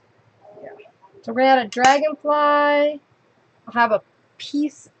yet. Yeah. So we're going to add a dragonfly. I'll have a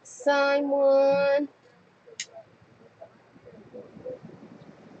peace sign one.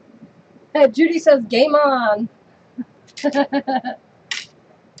 Judy says, game on.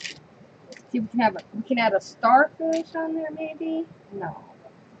 See, we can add a starfish on there, maybe? No,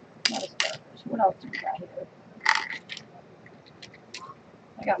 not a starfish. What else do we got here?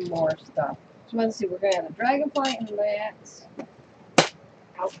 I got more stuff. So let's see, we're gonna add a dragonfly and that.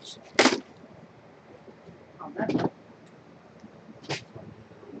 Ouch. Oh,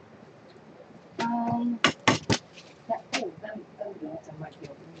 that's that them beads I might be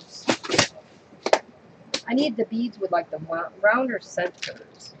able to use. I need the beads with like the rounder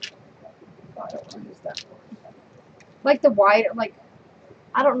centers. Oh, I don't want to use that one. Like the wide, like,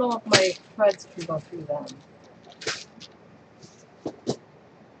 I don't know if my threads can go through them.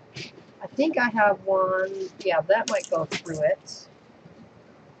 I think I have one. Yeah, that might go through it.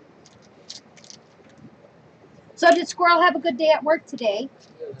 So did Squirrel have a good day at work today?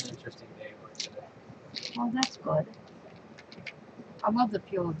 It was an interesting day at work today. Oh, that's good. I love the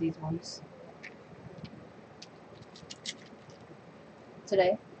feel of these ones.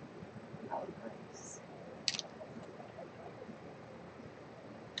 Today? Oh, nice.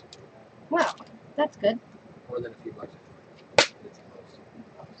 Wow, that's good. More than a few bucks. It's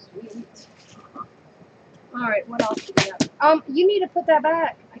close. Sweet. Alright, what else do we have? You need to put that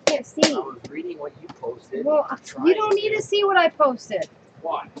back. I can't see. I was reading what you posted. Well, you don't need to see what I posted.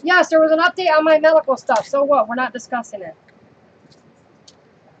 Why? Yes, there was an update on my medical stuff. So what? We're not discussing it.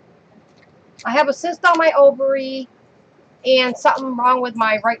 I have a cyst on my ovary and something wrong with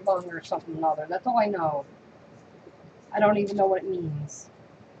my right lung or something or another. That's all I know. I don't even know what it means.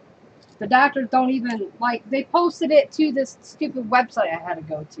 The doctors don't even, like, they posted it to this stupid website I had to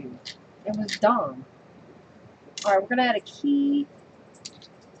go to. It was dumb. Alright, we're going to add a key.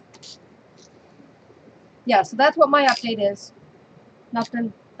 Yeah, so that's what my update is.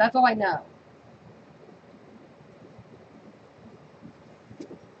 Nothing. That's all I know.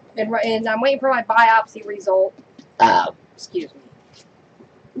 And I'm waiting for my biopsy result. Excuse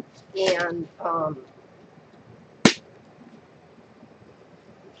me. And,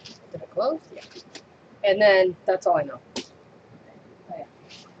 did it close? Yeah. And then, that's all I know. Oh, yeah.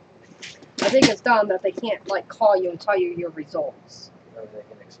 I think it's dumb that they can't, like, call you and tell you your results. Or they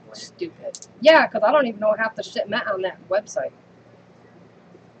can explain. Stupid. Yeah, because I don't even know half the shit meant on that website.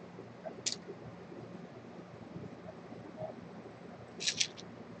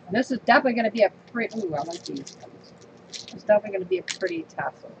 This is definitely going to be a pretty... Ooh, I like these. It's definitely going to be a pretty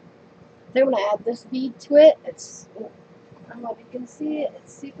tassel. Then when I add this bead to it, it's... I don't know if you can see it.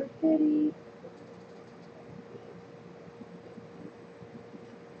 It's super pretty.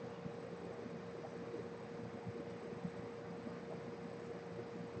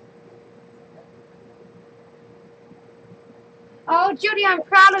 Oh, Judy, I'm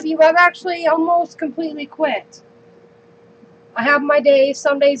proud of you. I've actually almost completely quit. I have my days.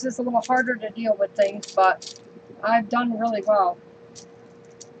 Some days it's a little harder to deal with things, but I've done really well.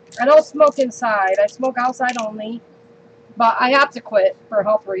 I don't smoke inside. I smoke outside only. But I have to quit for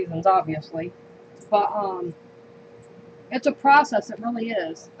health reasons, obviously. But, it's a process. It really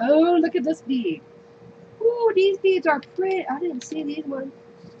is. Oh, look at this bead. Ooh, these beads are pretty. I didn't see these ones.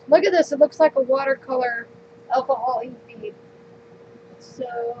 Look at this. It looks like a watercolor alcohol ink bead.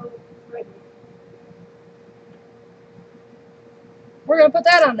 So pretty. We're going to put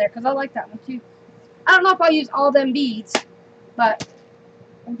that on there because I like that one too. I don't know if I'll use all them beads, but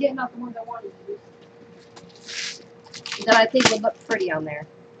I'm getting out the ones I want to use that I think would look pretty on there.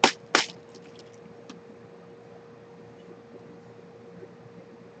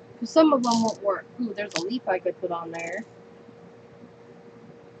 Because some of them won't work. Ooh, there's a leaf I could put on there.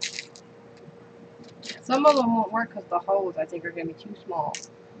 Some of them won't work because the holes I think are going to be too small.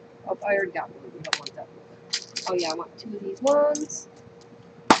 Oh, I already got one. We don't want that one. Oh yeah, I want 2 of these ones.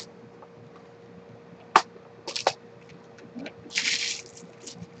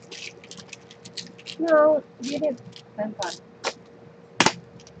 No, you didn't. I'm fine.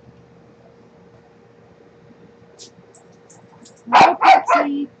 No,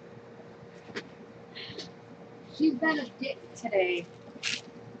 Patsy. She's been a dick today.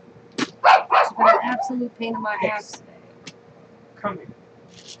 She's been an absolute pain in my ass today. Come here.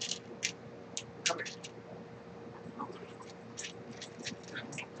 Come here.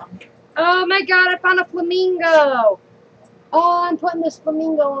 Oh my god, I found a flamingo! Oh, I'm putting this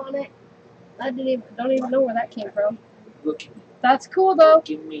flamingo on it. I don't even know where that came from. Look at me. That's cool though. Look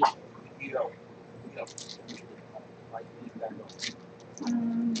at me. Yo. Yo. Like me back up.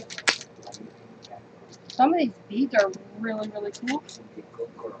 Some of these beads are really, really cool.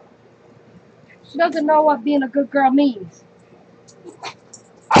 Good girl. She doesn't know what being a good girl means.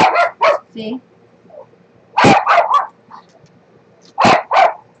 See?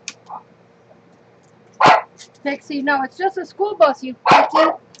 Pixie, no, it's just a school bus, you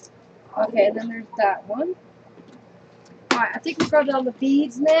Pixie. Okay, and then there's that one. Alright, I think we've got all the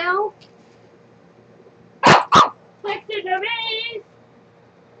beads now. Pixie, the beads!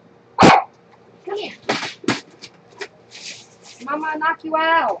 Come here. Mama, knock you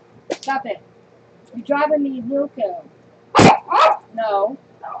out. Stop it. You're driving me loco. No.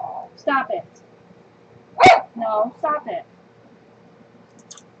 Stop it. No, stop it.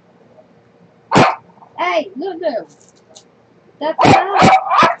 Hey, Lulu. That's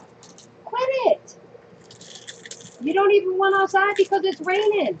enough. Quit it. You don't even want outside because it's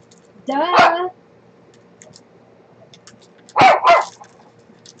raining. Duh.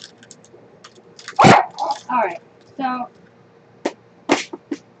 Alright, so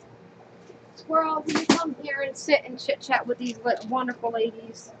Squirrel, will you come here and sit and chit chat with these wonderful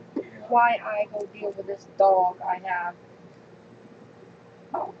ladies? Yeah. Why I go deal with this dog I have,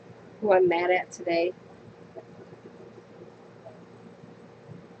 who I'm mad at today.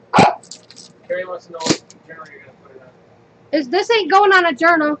 Carrie wants to know what journal you're going to put it on. This ain't going on a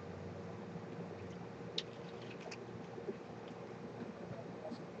journal.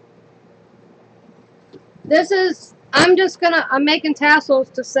 This is, I'm making tassels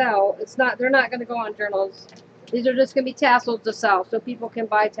to sell. They're not gonna go on journals. These are just gonna be tassels to sell so people can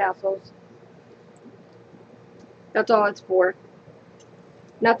buy tassels. That's all it's for.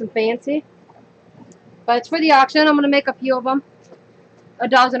 Nothing fancy. But it's for the auction. I'm gonna make a few of them. A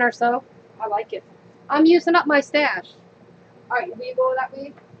dozen or so. I like it. I'm using up my stash. Alright, will you go that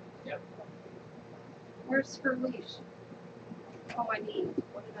way? Yep. Where's her leash? Oh, my knee.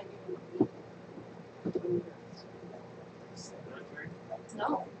 What did I do with my knee?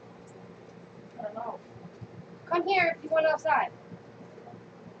 No. I don't know. Come here if you want outside.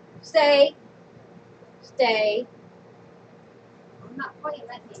 Stay. Stay. I'm not playing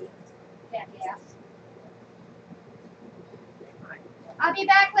that game. Jackass. I'll be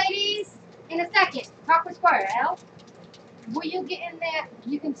back, ladies, in a second. Talk with Squirrel. Will you get in that?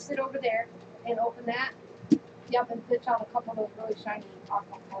 You can sit over there and open that. Yep, and pitch out a couple of those really shiny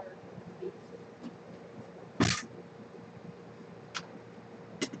aqua color beads.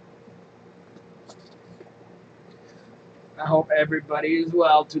 I hope everybody is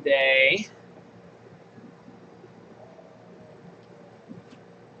well today.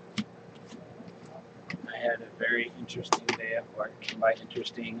 I had a very interesting day at work. And by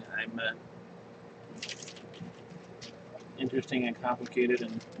interesting, I meant interesting and complicated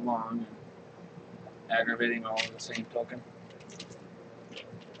and long and aggravating all in the same token.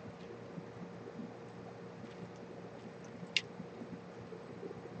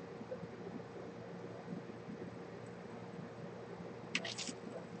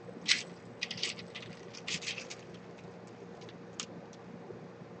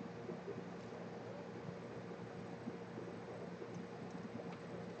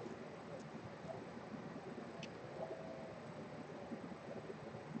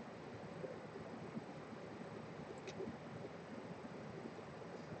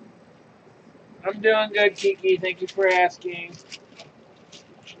 I'm doing good, Kiki. Thank you for asking.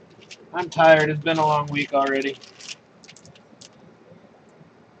 I'm tired. It's been a long week already.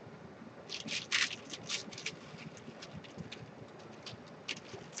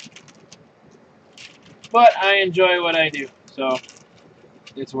 But I enjoy what I do, so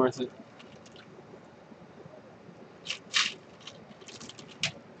it's worth it.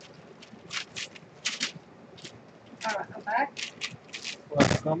 Alright, I'm back.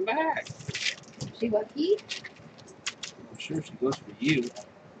 Welcome back. She lucky? I'm sure she goes for you.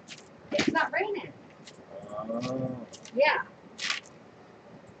 It's not raining. Oh. Yeah.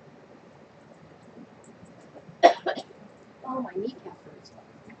 Oh, my kneecap hurts.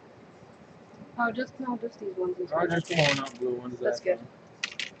 Oh, just these ones. Oh, just pulling out blue ones. That's good.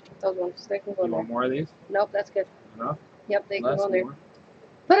 Those ones, they can go You in there. want more of these? Nope, that's good. Enough? Yep, they can Less? go in there. More?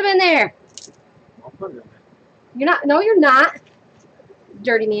 Put them in there. I'll put it in there. You're not. No, you're not.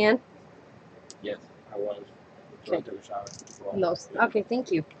 Dirty man. Yes, I was. So I took a shower. Well, No. Okay,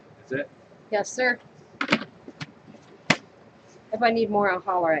 thank you. That's it? Yes, sir. If I need more, I'll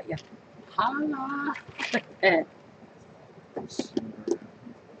holler at you. Holla! Eh.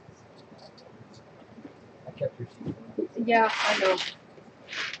 I kept your seat. Yeah, I know.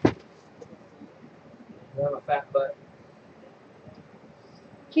 You have a fat butt.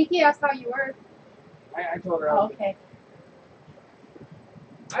 Kiki asked how you were. I told her I Oh, was okay.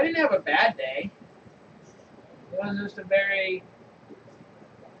 I didn't have a bad day. It was just a very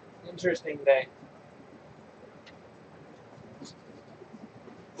interesting day.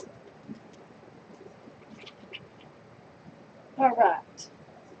 All right.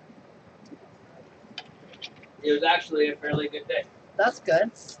 It was actually a fairly good day. That's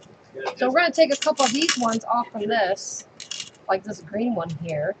good. So we're gonna take a couple of these ones off from this, like this green one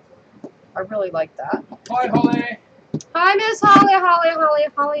here. I really like that. Hi, Holly. Hi, Miss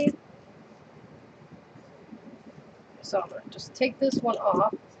Holly. So I'm gonna just take this one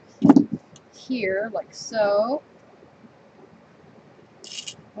off here, like so.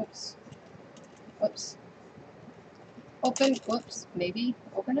 Whoops. Whoops. Open. Whoops. Maybe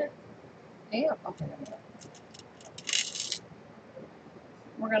open it. Damn. Okay.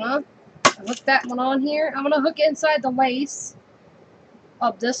 We're gonna Hook that one on here. I'm going to hook it inside the lace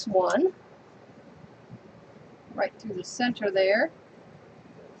of this one. Right through the center there.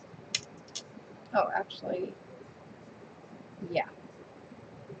 Oh, actually, yeah.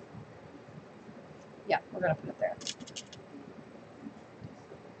 Yeah, we're going to put it there.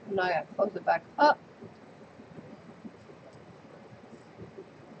 Now I got to close it back up.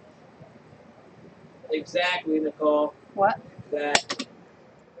 Exactly, Nicole. What? That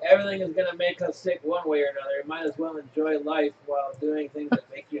everything is going to make us sick one way or another. You might as well enjoy life while doing things that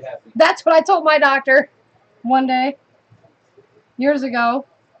make you happy. That's what I told my doctor one day, years ago.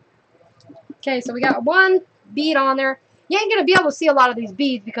 Okay, so we got one bead on there. You ain't going to be able to see a lot of these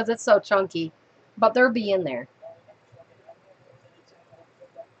beads because it's so chunky, but they'll be in there.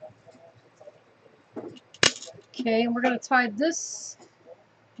 Okay, and we're going to tie this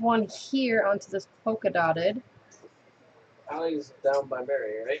one here onto this polka dotted. Allie's down by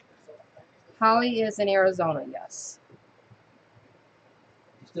Mary, right? Holly is in Arizona, yes.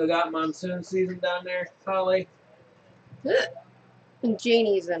 You still got monsoon season down there, Holly? And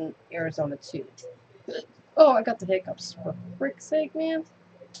Janie's in Arizona too. Oh, I got the hiccups. For frick's sake, man.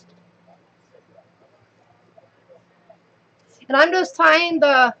 And I'm just tying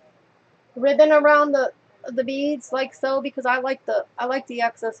the ribbon around the beads like so because I like the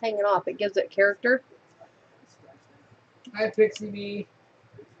excess hanging off. It gives it character. Hi, Pixie Bee.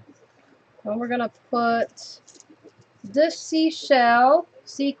 And we're gonna put this seashell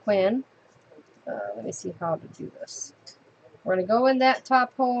sequin. Let me see how to do this. We're gonna go in that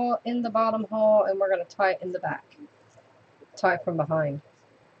top hole, in the bottom hole, and we're gonna tie it in the back. Tie from behind.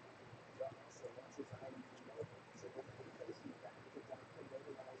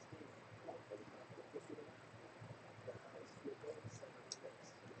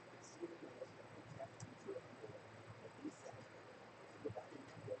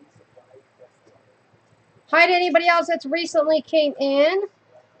 Hi to anybody else that's recently came in.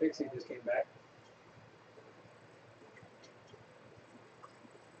 Pixie just came back.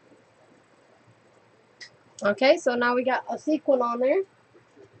 Okay, so now we got a sequin on there.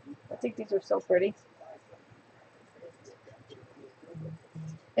 I think these are so pretty.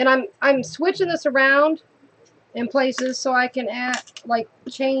 And I'm switching this around in places so I can add, like,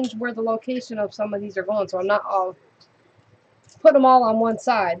 change where the location of some of these are going. So I'm not all putting them all on one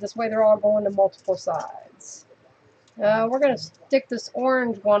side. This way they're all going to multiple sides. We're going to stick this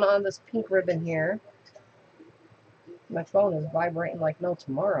orange one on this pink ribbon here. My phone is vibrating like no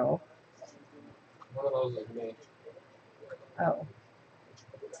tomorrow. One of those is me. Oh.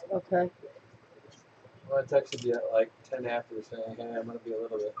 Okay. Well, I texted you at like 10 after saying, hey, I'm going to be a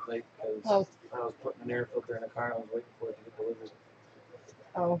little bit late because I was putting an air filter in a car and I was waiting for it to get delivered.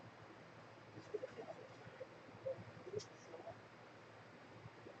 Oh.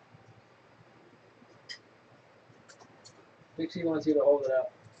 Pixie wants you to hold it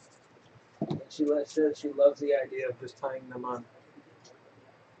up. She says she loves the idea of just tying them on.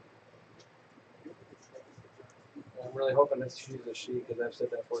 I'm really hoping that she's a she because I've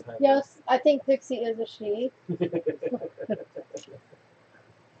said that 4 times. Yes, I think Pixie is a she.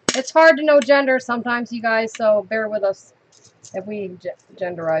 It's hard to know gender sometimes, you guys, so bear with us if we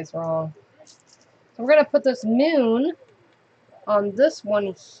genderize wrong. So we're going to put this moon on this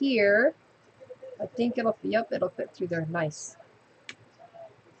one here. I think it'll fit through there. Nice.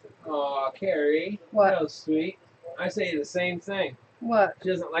 Aw, Carrie. What? That was sweet. I say the same thing. What? She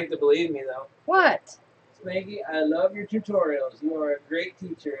doesn't like to believe me, though. What? Maggie, I love your tutorials. You are a great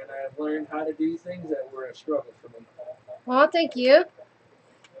teacher, and I have learned how to do things that were a struggle for me. Well, thank you.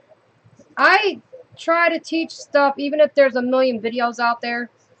 I try to teach stuff, even if there's a million videos out there.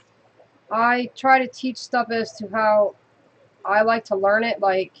 I try to teach stuff as to how I like to learn it,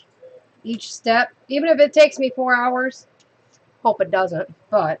 like each step. Even if it takes me 4 hours. Hope it doesn't,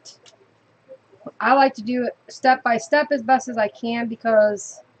 but I like to do it step by step as best as I can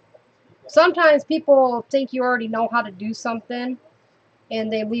because sometimes people think you already know how to do something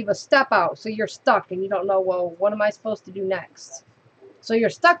and they leave a step out, so you're stuck and you don't know, well, what am I supposed to do next? So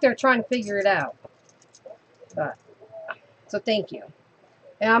you're stuck there trying to figure it out. But, so thank you.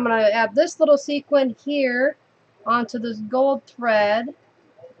 And I'm going to add this little sequin here onto this gold thread.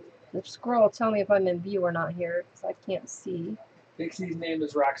 The squirrel will tell me if I'm in view or not here because I can't see. Pixie's name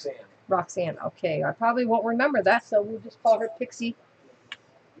is Roxanne. Roxanne. Okay, I probably won't remember that, so we'll just call her Pixie.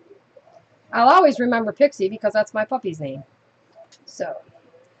 I'll always remember Pixie because that's my puppy's name. So,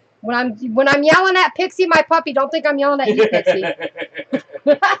 when I'm yelling at Pixie, my puppy, don't think I'm yelling at you, Pixie.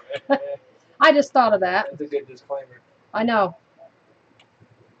 I just thought of that. That's a good disclaimer. I know.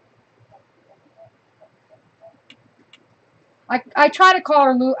 I try to call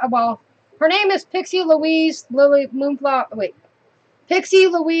her Lou. Well, Her name is Pixie Louise Lily Moonflower. Wait, Pixie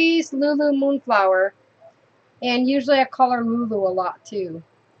Louise Lulu Moonflower, and usually I call her Lulu a lot too.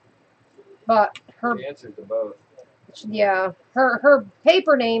 But her answer to both. Yeah, her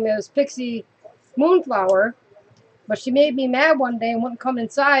paper name is Pixie Moonflower, but she made me mad one day and wouldn't come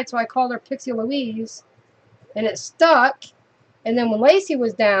inside, so I called her Pixie Louise, and it stuck. And then when Lacey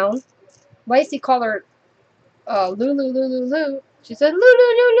was down, Lacey called her Lulu Lulu Lulu. She said Lulu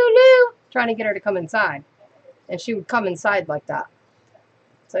Lulu Lulu, trying to get her to come inside, and she would come inside like that.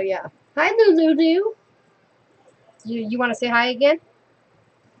 So yeah, hi Lulu Lulu. You want to say hi again?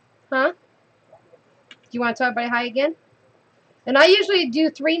 Huh? Do you want to tell everybody hi again? And I usually do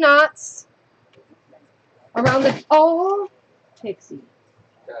 3 knots around the. Oh, Pixie.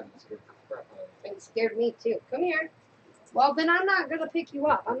 God, you scared the crap out of me. It scared me too. Come here. Well, then I'm not going to pick you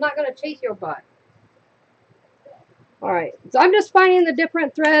up. I'm not going to chase your butt. Alright, so I'm just finding the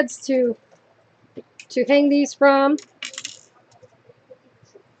different threads to hang these from.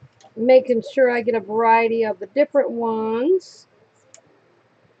 Making sure I get a variety of the different ones.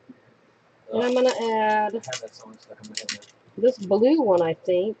 And I'm going to add I have that song stuck in my head now. this blue one, I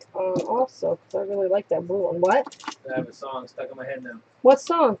think, also, because I really like that blue one. What? I have a song stuck in my head now. What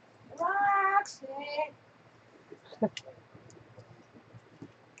song? Roxy.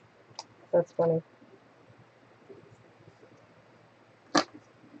 That's funny.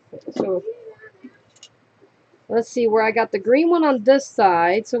 So let's see where I got the green one on this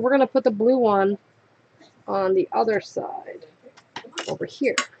side. So we're going to put the blue one on the other side over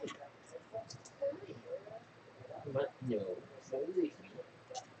here. But no,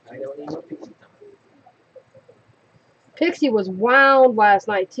 I don't need no pixie time. Pixie was wound last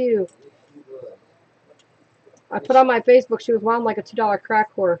night too. I put on my Facebook she was wound like a $2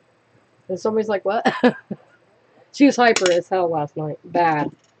 crack whore. And somebody's like, what? She was hyper as hell last night.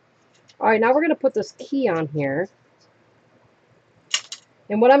 Bad. Alright, now we're going to put this key on here.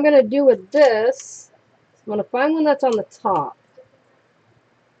 And what I'm going to do with this, I'm going to find one that's on the top.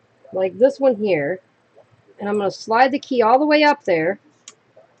 Like this one here. And I'm going to slide the key all the way up there.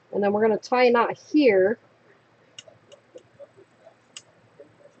 And then we're going to tie a knot here.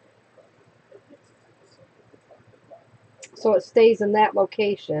 So it stays in that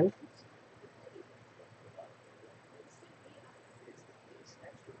location.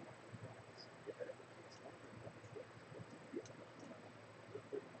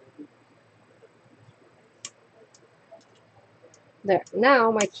 There.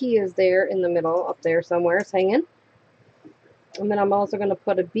 Now my key is there in the middle, up there somewhere, it's hanging. And then I'm also going to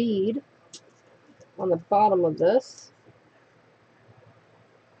put a bead on the bottom of this.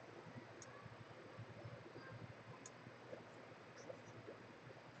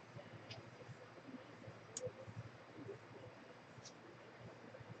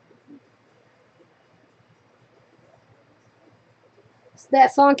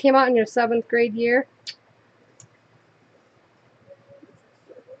 That song came out in your 7th grade year.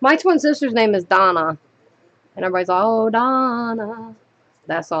 My twin sister's name is Donna. And everybody's like, oh, Donna.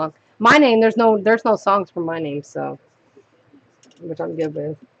 That song. My name, there's no songs for my name, so. Which I'm good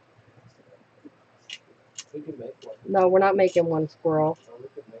with. We can make one. No, we're not making one, Squirrel. Oh, we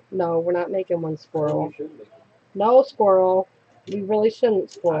could make No, we're not making one, one. Squirrel. You should make one. No, Squirrel. We really shouldn't,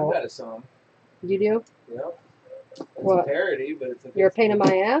 I've Squirrel. got a song. You do? Yep. It's What? a parody, but it's a. You're a pain in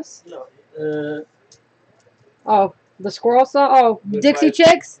my ass? No. Oh, the Squirrel song? Oh, Goodbye- Dixie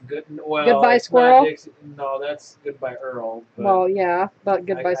Chicks? Well, Goodbye, it's Squirrel? not Dixie, no, that's Goodbye Earl. But Well, yeah, but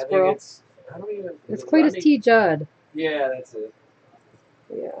Goodbye, Squirrel. I don't even. It's Cletus T. Judd. Yeah, that's it.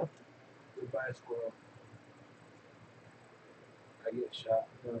 Yeah. Goodbye, Squirrel. I get shot.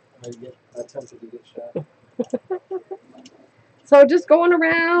 No, I get attempted to get shot. So just going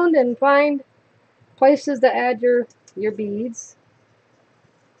around and find places to add your beads.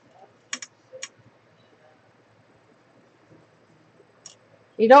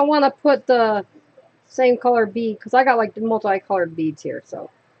 You don't want to put the same color bead, because I got like multicolored beads here,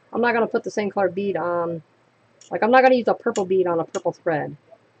 so I'm not going to put the same color bead on, like I'm not going to use a purple bead on a purple thread.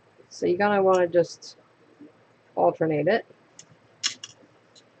 So you're going to want to just alternate it.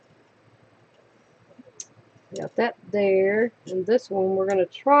 Got that there, and this one we're going to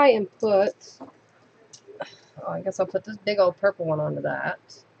try and put, oh, I guess I'll put this big old purple one onto that.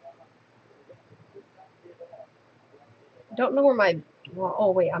 Don't know where my, well,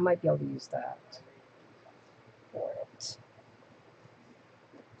 oh wait, I might be able to use that for it.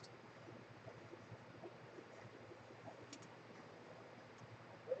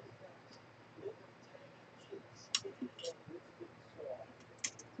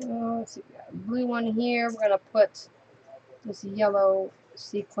 So let's see, we got a blue one here. We're gonna put this yellow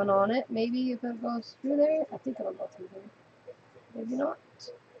sequin on it. Maybe if it goes through there. I think it'll go through there. Maybe not.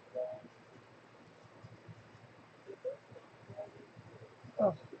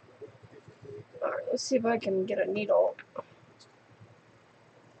 Oh. Alright, let's see if I can get a needle.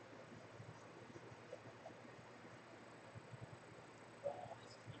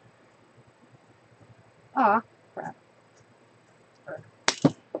 Ah, crap.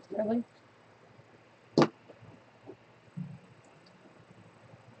 Really?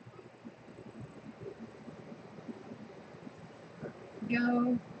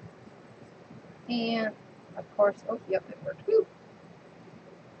 Go. And, of course, oh, yep, it worked. Woo.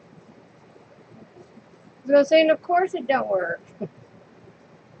 I was going to say, and of course it don't work.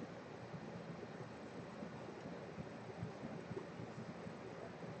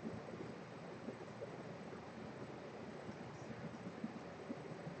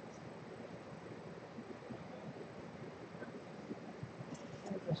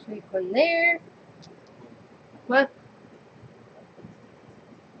 There's a sequin there. What?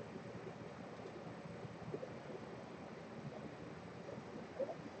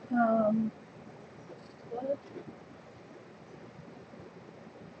 What?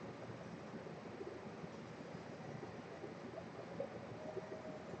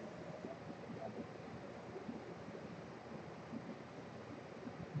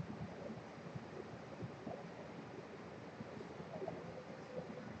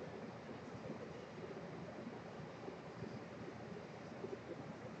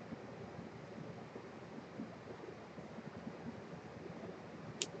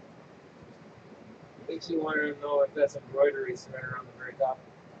 Makes you want to know if that's embroidery right around the very top.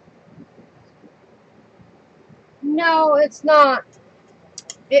 No, it's not.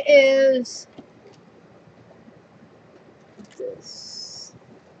 It is this.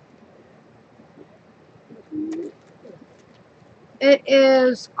 It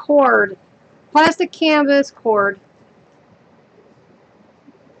is cord. Plastic canvas cord.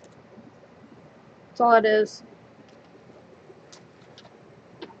 That's all it is.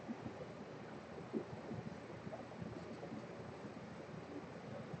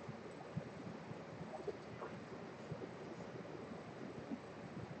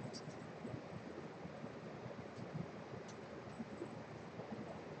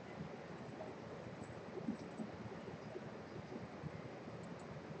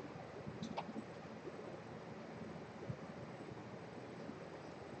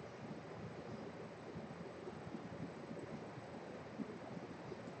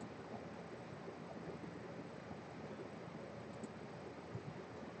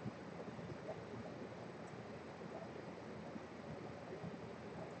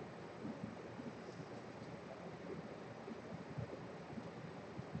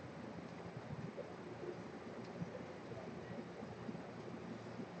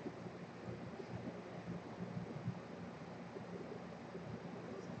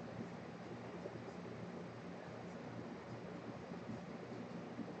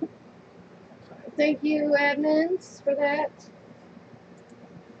 Thank you, admins, for that.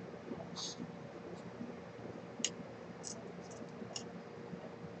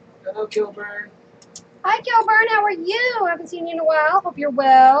 Hello, Kilburn. Hi, Gilbert. How are you? I haven't seen you in a while. Hope you're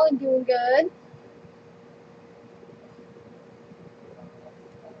well and doing good.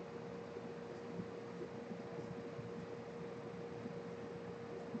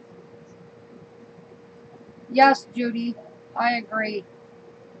 Yes, Judy. I agree.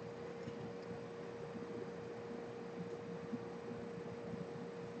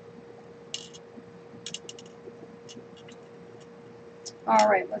 All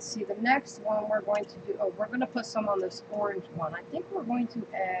right, let's see. The next one we're going to do, oh, we're going to put some on this orange one. I think we're going to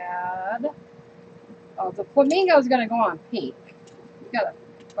add, oh, the flamingo is going to go on pink. Do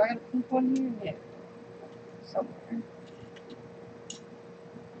I got a pink one here? Yeah, somewhere.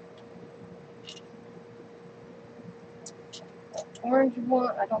 Orange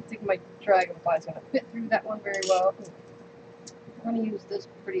one, I don't think my dragonfly is going to fit through that one very well. I'm going to use this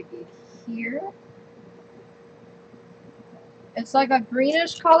pretty bead here. It's like a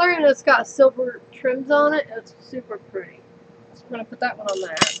greenish color and it's got silver trims on it. It's super pretty. So we're going to put that one on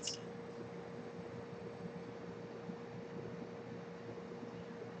that.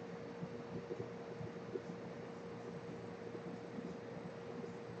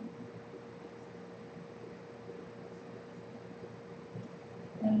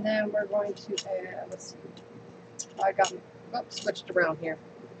 And then we're going to add, let's see, I got, switched around here.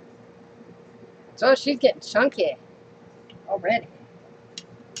 So she's getting chunky already.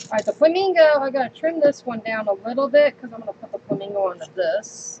 Alright, the flamingo, I gotta trim this one down a little bit because I'm gonna put the flamingo onto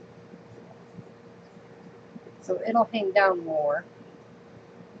this. So it'll hang down more.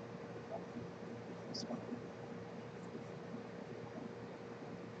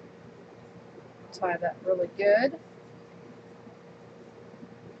 tie that really good.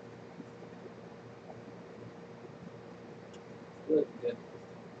 Good, good.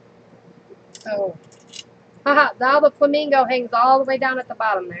 Oh. Haha, now the flamingo hangs all the way down at the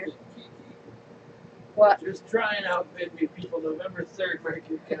bottom there. What? Just try and outbid me, people. November 3rd, mark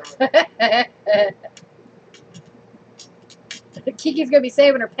your calendar. Kiki's gonna be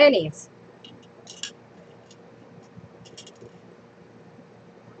saving her pennies.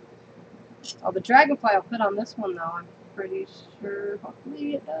 Oh, the dragonfly will fit on this one though, I'm pretty sure.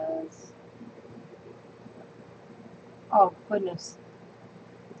 Hopefully it does. Oh, goodness.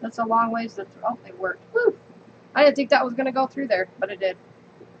 That's a long ways to throw. Oh, it worked. Woo! I didn't think that was gonna go through there, but it did.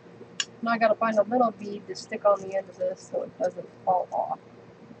 Now I gotta find a little bead to stick on the end of this so it doesn't fall off.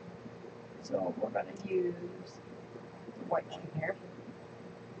 So we're gonna use the white one here.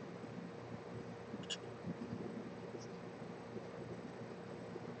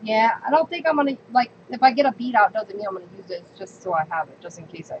 Yeah, I don't think I'm gonna, like, if I get a bead out, doesn't mean I'm gonna use it. It's just so I have it, just in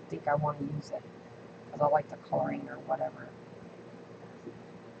case I think I want to use it. Because I like the coloring or whatever.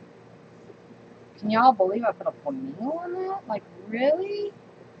 Can y'all believe I put a flamingo on that? Like, really?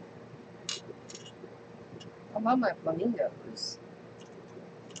 I love my flamingos.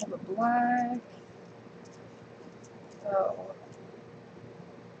 Have a black. Oh.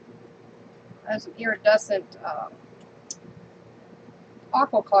 I have some iridescent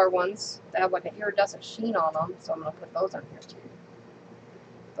aqua color ones that have like an iridescent sheen on them, so I'm going to put those on here too.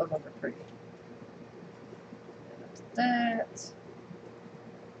 Those ones are pretty. That.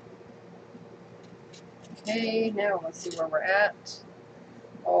 Okay, now let's see where we're at.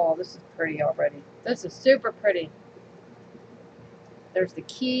 Oh, this is pretty already. This is super pretty. There's the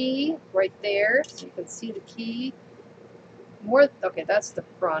key right there, so you can see the key. More, okay, that's the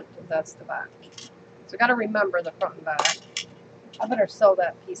front, and that's the back. So I got to remember the front and back. I better sew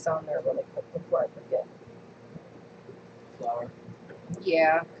that piece on there really quick before I forget. Flower.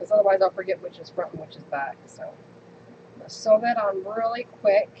 Yeah, because otherwise I'll forget which is front and which is back. So I'm going to sew that on really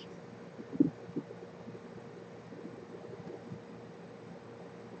quick.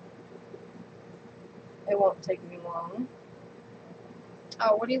 It won't take me long.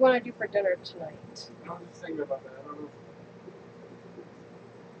 Oh, what do you want to do for dinner tonight? I was just thinking about that. I don't know.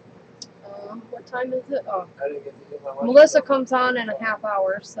 What time is it? Oh, I didn't get to eat my lunch. Melissa comes on in a half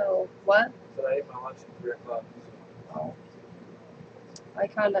hour, so what? So I ate my lunch at 3 o'clock. Oh. I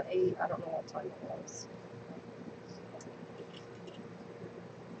kind of ate, I don't know what time it was.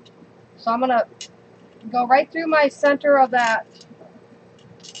 So I'm going to go right through my center of that.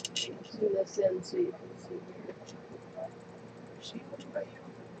 Zoom this in so you can see here.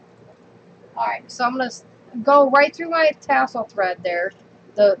 Alright, so I'm going to go right through my tassel thread there.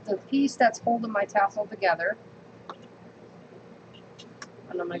 The piece that's holding my tassel together.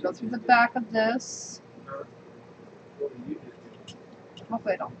 And I'm going to go through the back of this. What do you do?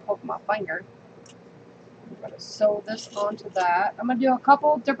 Hopefully I don't poke my finger. I'm going to sew this onto that. I'm going to do a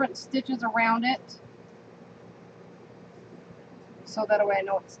couple different stitches around it. So that way I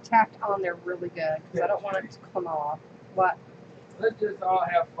know it's tacked on there really good. Because I don't want it to come off. What? Let's just all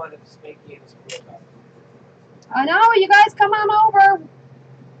have fun at the Spanky and Squirrels Channel. I know, you guys come on over.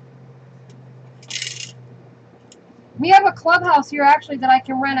 We have a clubhouse here actually that I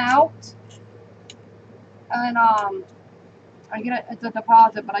can rent out. And I get it's a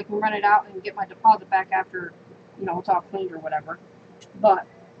deposit, but I can rent it out and get my deposit back after, you know, it's all cleaned or whatever. But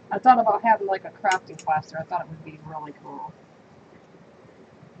I thought about having like a crafting class there. I thought it would be really cool.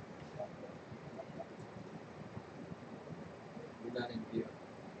 You're not in view.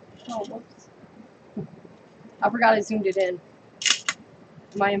 Oh, whoops. I forgot I zoomed it in.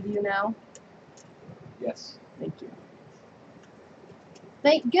 Am I in view now? Yes. Thank you.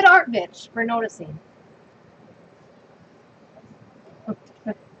 Good art, bitch, for noticing.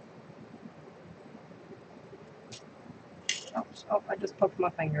 Oh, I just poked my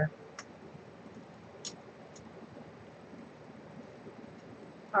finger.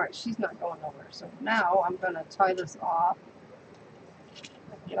 Alright, she's not going nowhere. So now I'm going to tie this off.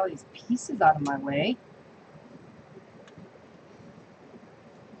 Get all these pieces out of my way.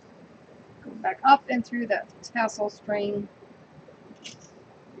 Go back up and through that tassel string.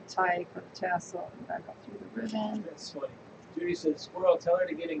 Tie for the tassel and back up through the ribbon. That's funny. Judy said, Squirrel, tell her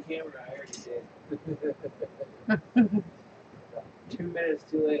to get in camera. I already did. 2 minutes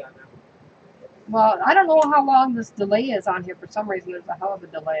too late on that one. Well, I don't know how long this delay is on here. For some reason, there's a hell of a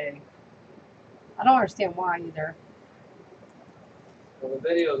delay. I don't understand why either. Well, the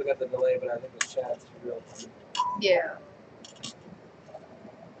videos got the delay, but I think the chat's real time. Yeah.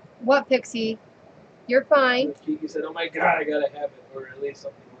 What, Pixie? You're fine. Kiki said, oh my god, I gotta have it, or at least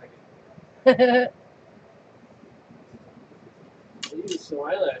something like it. You used some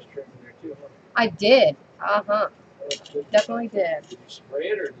eyelash trim in there too, huh? I did. Uh-huh. That was good. Definitely did. Did you spray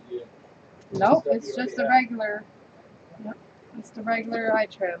it or did you? Nope, stuff it's you just already a had? regular. Yep, it's the regular eye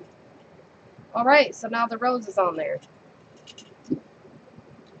trim. All right, so now the rose is on there.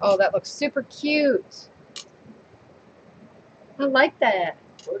 Oh, that looks super cute. I like that.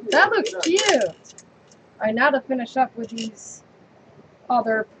 That looks cute. All right, now to finish up with these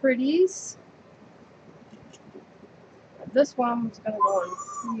other pretties. This one's gonna go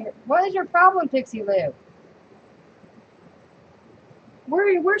in here. What is your problem, Pixie Lou?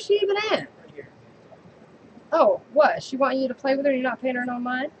 Where's she even at? Right here. Oh, what? She want you to play with her and you're not paying her no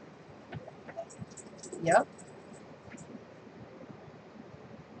mind? Yep.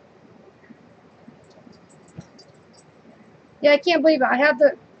 Yeah, I can't believe it. I had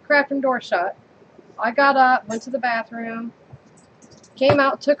the crafting door shut. I got up, went to the bathroom, came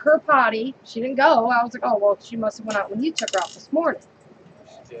out, took her potty. She didn't go. I was like, oh, well, she must have went out when you took her out this morning.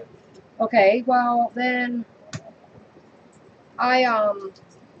 She did. Okay, well, then I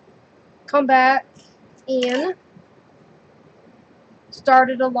come back in,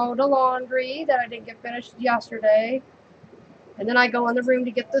 started a load of laundry that I didn't get finished yesterday. And then I go in the room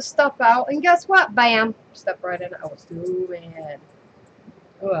to get this stuff out, and guess what? Bam! Step right in. I was so mad.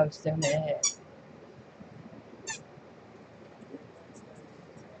 Oh, I was so mad.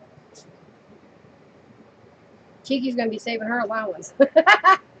 Kiki's gonna be saving her allowance.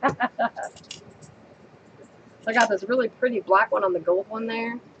 I got this really pretty black one on the gold one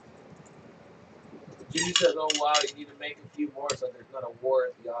there. Judy says, "Oh wow, you need to make a few more so there's not a war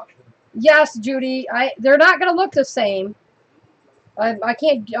at the auction." Yes, Judy. They're not gonna look the same. I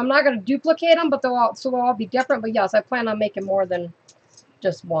can't. I'm not gonna duplicate them, but they'll all be different. But yes, I plan on making more than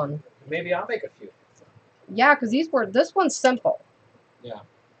just one. Maybe I'll make a few. Yeah, because this one's simple. Yeah.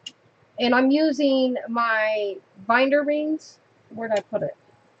 And I'm using my binder rings. Where did I put it?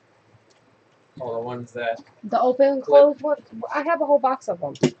 Oh, the ones that. The open, closed ones. I have a whole box of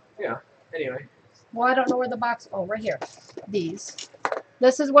them. Yeah. Anyway. Well, I don't know where the box. Oh, right here. These.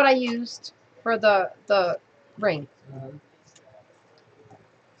 This is what I used for the ring. Mm-hmm.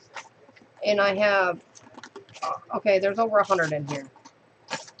 And I have. Okay, there's over 100 in here.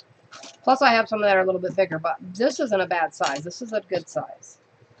 Plus, I have some that are a little bit bigger, but this isn't a bad size. This is a good size.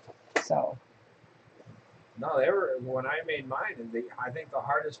 So. No, they were when I made mine, and I think the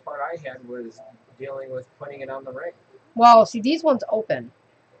hardest part I had was dealing with putting it on the ring. Well, see, these ones open.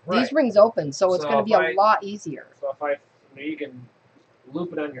 Right. These rings open, so it's So going to be a lot easier. So you can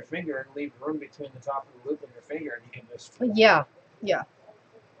loop it on your finger and leave room between the top of the loop and your finger, and you can just. Yeah, yeah.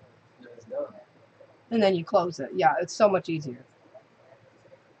 And it's done. And then you close it. Yeah, it's so much easier.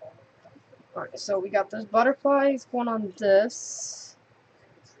 All right, so we got those butterflies going on this.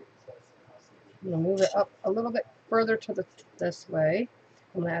 I'm going to move it up a little bit further to this way.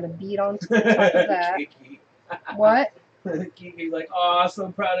 I'm going to add a bead on top of that. Kiki. What? Kiki's like, oh, I'm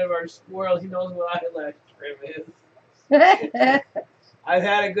so proud of our squirrel. He knows what eyelash trim is. I've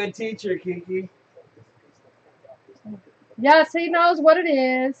had a good teacher, Kiki. Yes, he knows what it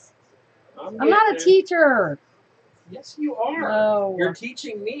is. I'm not a teacher. Yes, you are. No. You're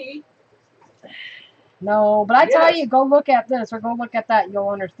teaching me. No, but I tell you, go look at this or go look at that. You'll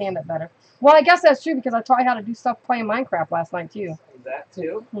understand it better. Well, I guess that's true because I taught you how to do stuff playing Minecraft last night, too. That,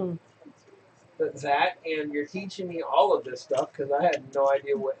 too. But that, and you're teaching me all of this stuff because I had no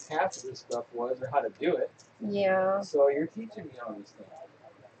idea what half of this stuff was or how to do it. Yeah. So you're teaching me all this stuff.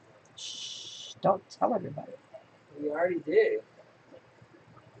 Shh, don't tell everybody. We already did.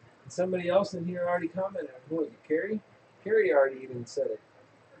 Somebody else in here already commented. Who was it, Carrie? Carrie already even said it.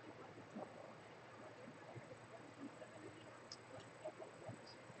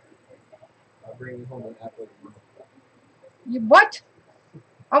 I'll bring you home an apple tomorrow. You what?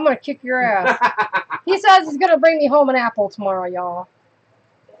 I'm going to kick your ass. He says he's going to bring me home an apple tomorrow, y'all.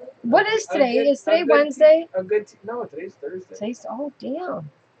 What is today? Is today Wednesday? No, today's Thursday. Oh, damn.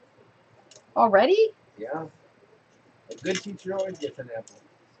 Already? Yeah. A good teacher always gets an apple.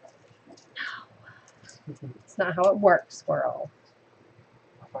 No. It's not how it works, squirrel.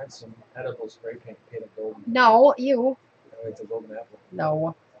 I'll find some edible spray paint painted golden. No, you. No, it's a golden apple.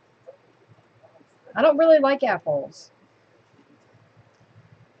 No. I don't really like apples.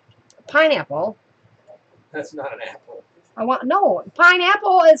 Pineapple. That's not an apple. No,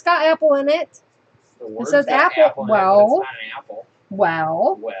 pineapple. It's got apple in it. It says apple. Well, it's not an apple.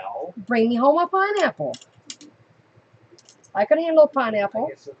 Well, bring me home a pineapple. I could handle a pineapple. I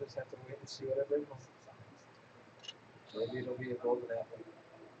guess we'll just have to wait and see what I bring home. Maybe it'll be a golden apple.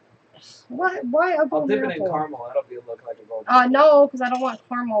 What? Why a I'll golden dip it in apple? caramel. That'll look like a golden. No, because I don't want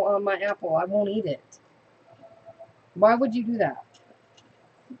caramel on my apple. I won't eat it. Why would you do that?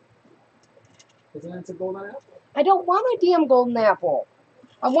 Because then it's a golden apple. I don't want a damn golden apple.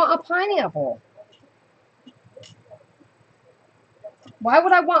 I want a pineapple. Why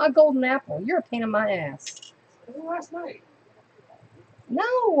would I want a golden apple? You're a pain in my ass. Last night.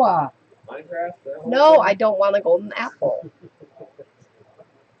 No. Minecraft. No, I don't want a golden apple.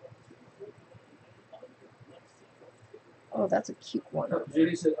 Oh, that's a cute one.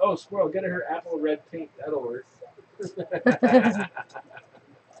 Judy said, "Oh, squirrel, get her apple red paint. That'll work."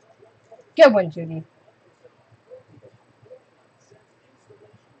 Good one, Judy.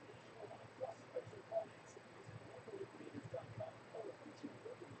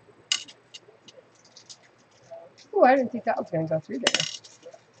 Oh, I didn't think that was going to go through there.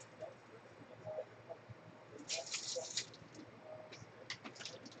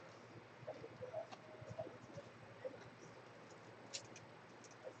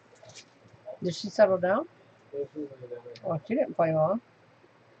 Did she settle down? Oh, she didn't play long.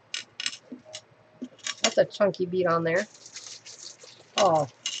 That's a chunky bead on there. Oh,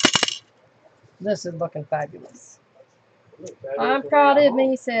 this is looking fabulous. I'm proud of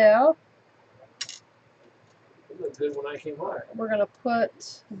myself. It looked good when I came home. We're going to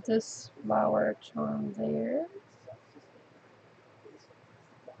put this flower charm there.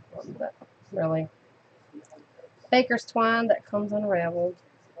 Really? Baker's twine that comes unraveled,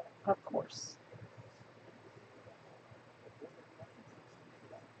 of course.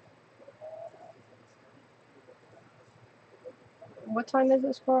 What time is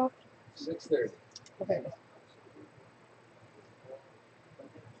it, Squirrel? 6:30. Okay.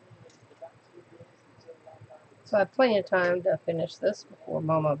 So I have plenty of time to finish this before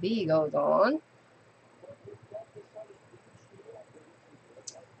Mama B goes on.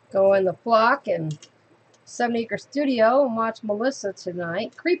 Go in the flock and 7-Acre Studio and watch Melissa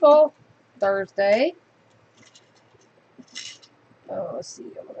tonight. Creepo Thursday. Oh, let's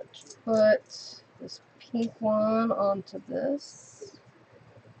see. I'm going to put this pink one onto this.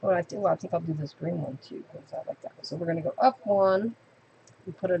 What I do? Well, I think I'll do this green one too because I like that one. So we're going to go up one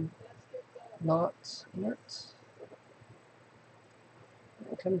and put a knot in it.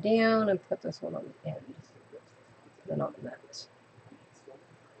 And come down and put this one on the end. Put a knot in that.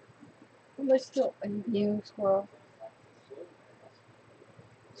 Am I still in view, Squirrel?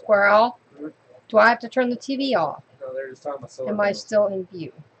 Squirrel? Do I have to turn the TV off? No, they're just talking about solar. Am I still in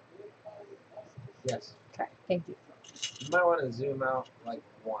view? Yes. Okay, thank you. You might want to zoom out like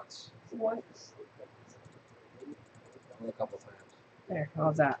once. Once. Or a couple times. There,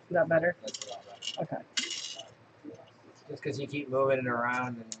 how's that? Is that better? That's a lot better. Okay. Just because you keep moving it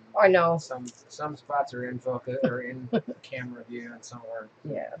around and I know. some spots are in focus or in camera view and some aren't.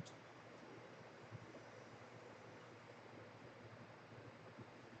 Yeah.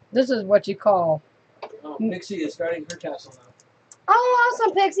 This is what you call. Oh, Pixie is starting her tassel now. Oh,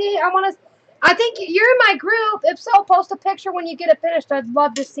 awesome, Pixie! I think you're in my group. If so, post a picture when you get it finished. I'd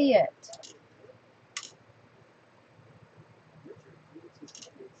love to see it.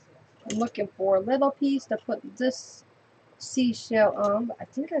 I'm looking for a little piece to put this seashell on. But I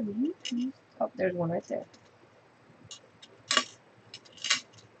think I've used. Oh, there's one right there.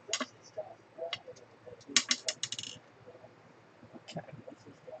 Okay.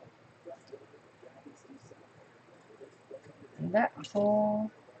 And that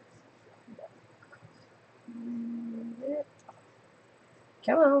whole.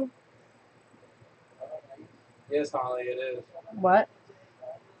 Come on. Yes, Holly, it is. What?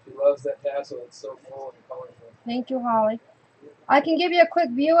 She loves that tassel. It's so full and colorful. Thank you, Holly. I can give you a quick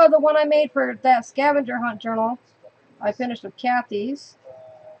view of the one I made for that scavenger hunt journal. I finished with Kathy's.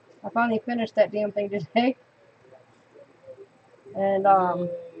 I finally finished that damn thing today. And well,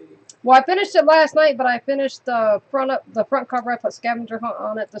 I finished it last night, but I finished the front cover. I put scavenger hunt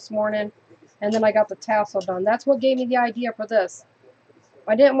on it this morning, and then I got the tassel done. That's what gave me the idea for this.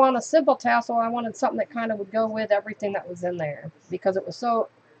 I didn't want a simple tassel. I wanted something that kind of would go with everything that was in there because it was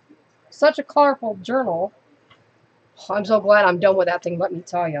such a colorful journal. I'm so glad I'm done with that thing, let me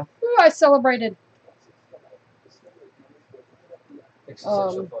tell you. Ooh, I celebrated.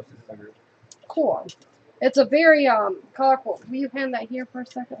 Cool. It's a very colorful. Will you hand that here for a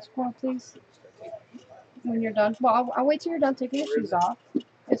second, Squirrel, please? When you're done. Well, I'll wait till you're done taking your shoes off.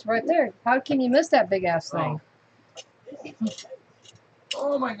 It's right there. How can you miss that big ass thing?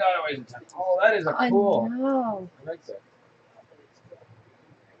 Oh my god, it weighs a ton. Oh, that is a cool. I know. I like that.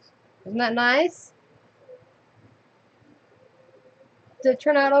 Isn't that nice? Did it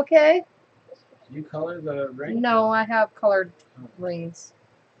turn out okay? You color the ring? No, I have colored rings.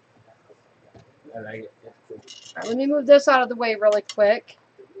 I like it. It's cool. Alright, let me move this out of the way really quick.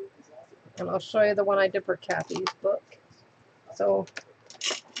 And I'll show you the one I did for Kathy's book. So,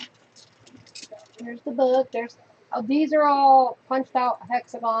 here's the book. These are all punched out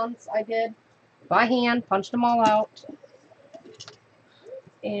hexagons I did by hand. Punched them all out.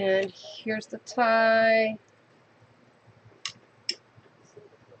 And here's the tie.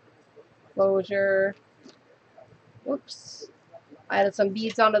 Closure. Whoops. I added some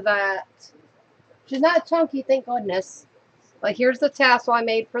beads onto that. She's not chunky, thank goodness. But here's the tassel I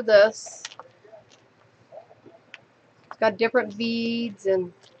made for this. It's got different beads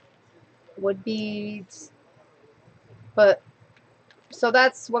and wood beads. But, so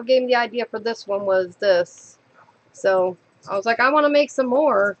that's what gave me the idea for this one was this. So, I was like, I want to make some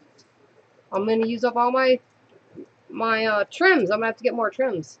more. I'm going to use up all my trims. I'm going to have to get more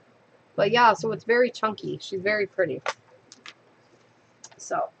trims. But yeah, so it's very chunky. She's very pretty.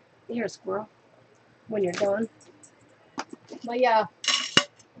 So, here's a squirrel when you're done. But yeah,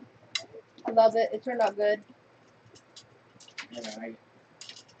 I love it. It turned out good. Yeah,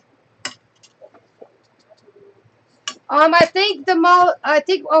 I think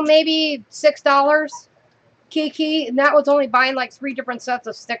maybe $6 Kiki, and that was only buying like 3 different sets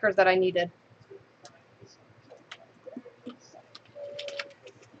of stickers that I needed.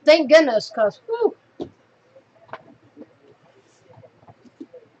 Thank goodness, cause whew,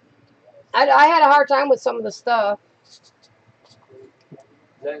 I had a hard time with some of the stuff. Does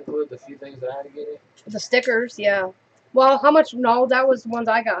that include the few things that I had to get in? The stickers, yeah. Well, how much? No, that was the ones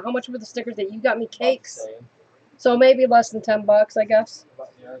I got. How much were the stickers that you got me? Cakes. So maybe less than $10, I guess.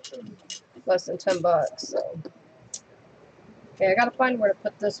 Yeah, Less than $10. So. Okay, I gotta find where to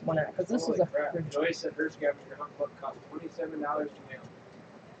put this one at, because this is a. Crap. Joyce said her scavenger hunt book cost $27 to mail.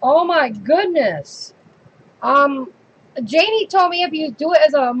 Oh my goodness. Janie told me if you do it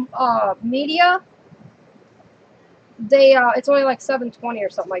as a media, it's only like $7.20 or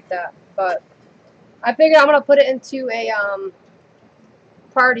something like that. But I figured I'm gonna put it into a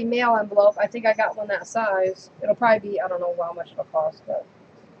priority mail envelope. I think I got one that size. It'll probably be, I don't know how much it'll cost, but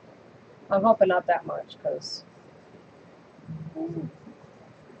I'm hoping not that much, because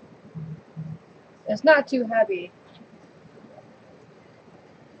it's not too heavy.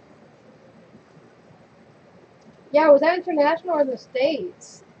 Yeah, was that international or the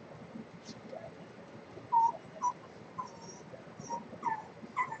States?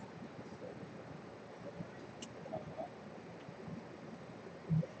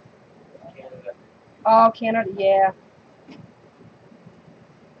 Canada. Oh, Canada, yeah.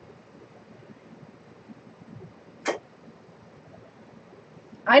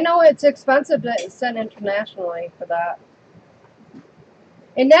 I know it's expensive to send internationally for that.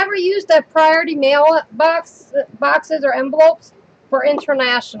 It never used that priority mail boxes or envelopes for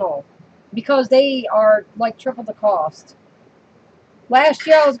international because they are like triple the cost. Last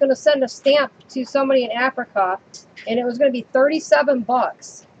year I was going to send a stamp to somebody in Africa and it was going to be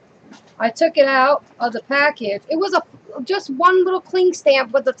 $37. I took it out of the package. It was just one little cling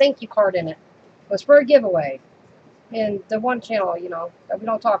stamp with a thank you card in it. It was for a giveaway in the one channel, that we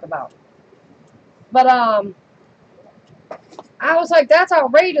don't talk about. But I was like, that's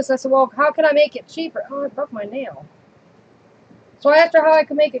outrageous. I said, well, how can I make it cheaper? Oh, I broke my nail. So I asked her how I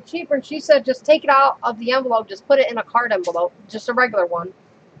could make it cheaper, and she said, just take it out of the envelope, just put it in a card envelope, just a regular one,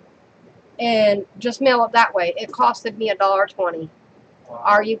 and just mail it that way. It costed me $1.20. Wow.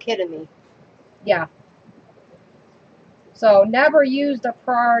 Are you kidding me? Yeah. So never use the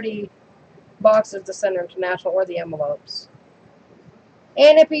priority boxes to send international or the envelopes.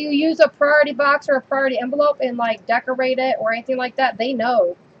 And if you use a priority box or a priority envelope and like decorate it or anything like that, they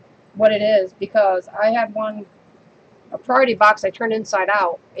know what it is, because I had a priority box I turned inside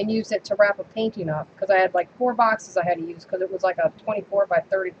out and used it to wrap a painting up, because I had like 4 boxes I had to use because it was like a 24 by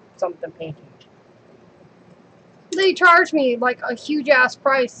 30 something painting. They charged me like a huge ass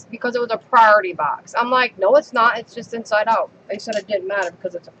price because it was a priority box. I'm like, no, it's not. It's just inside out. They said it didn't matter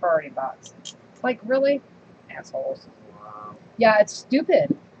because it's a priority box. Like, really? Assholes. Wow. Yeah, it's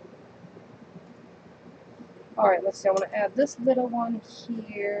stupid. Alright, let's see. I want to add this little one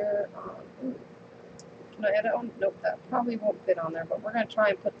here. Can I add it on? Nope, that probably won't fit on there, but we're going to try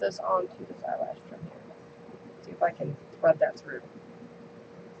and put this onto this eyelash trim here. See if I can thread that through.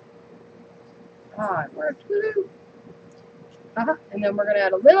 Ah, it worked. Woo! And then we're going to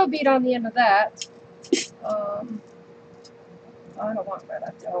add a little bead on the end of that. I don't want red.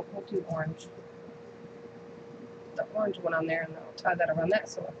 We'll do orange. The orange one on there, and I'll tie that around that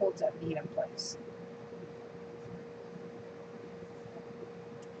so it holds that bead in place.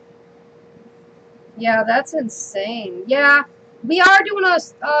 Yeah, that's insane. Yeah, We are doing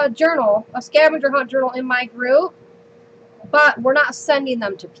a journal, a scavenger hunt journal in my group, but we're not sending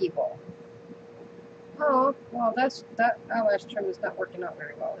them to people. Oh, well, that eyelash trim is not working out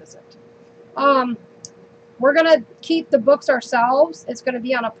very well, is it? We're gonna keep the books ourselves. It's gonna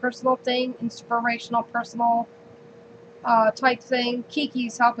be on a personal thing, inspirational, personal type thing.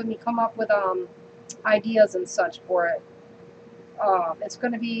 Kiki's helping me come up with ideas and such for it. It's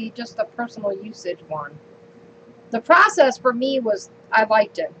gonna be just a personal usage one. The process for me was I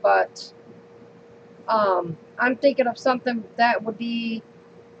liked it, but I'm thinking of something that would be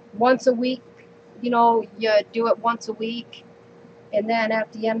once a week. You know, you do it once a week, and then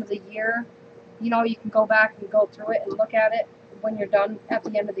at the end of the year, you know, you can go back and go through it and look at it when you're done at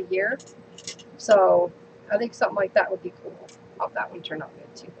the end of the year. So I think something like that would be cool. Oh, that one turned out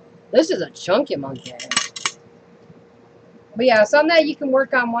good too. This is a chunky monkey. But yeah, something that you can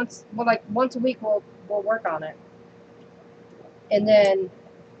work on once a week. We'll work on it, and then,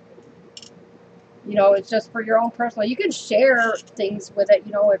 you know, it's just for your own personal. You can share things with it,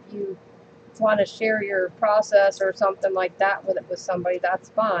 you know, if you want to share your process or something like that with it with somebody, that's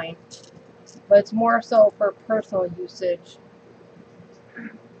fine. But it's more so for personal usage.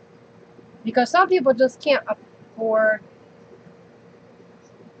 Because some people just can't afford.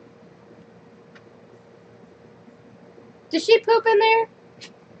 Did she poop in there?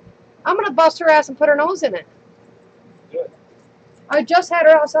 I'm going to bust her ass and put her nose in it. Good. I just had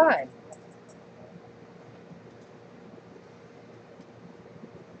her outside.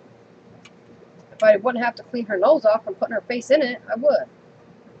 If I wouldn't have to clean her nose off from putting her face in it, I would.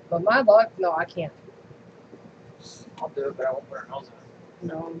 But my luck, no, I can't. I'll do it, but I won't put her nose in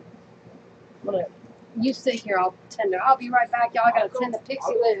it. No. I'm gonna, you sit here, I'll tend to. I'll be right back, y'all. I gotta tend to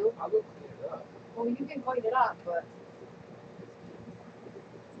Pixie Lou. I'll go clean it up. Well, you can clean it up, but.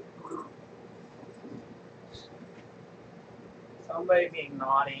 Somebody being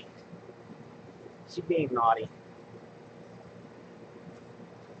naughty. She being naughty.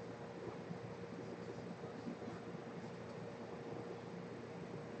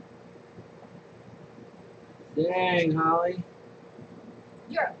 Dang, Holly.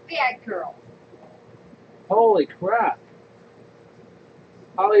 You're a bad girl. Holy crap.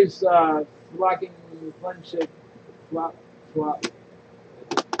 Holly's flocking friendship flop. You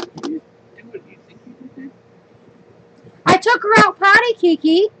do what you think you did? I took her out potty,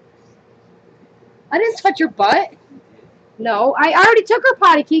 Kiki. I didn't touch her butt. No, I already took her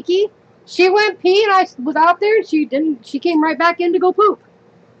potty, Kiki. She went pee and I was out there and she didn't. She came right back in to go poop.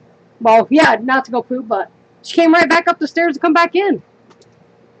 Well, yeah, not to go poop, but she came right back up the stairs to come back in.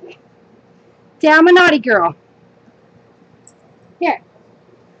 Yeah, I'm a naughty girl. Here.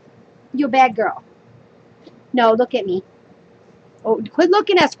 You a bad girl. No, look at me. Oh, quit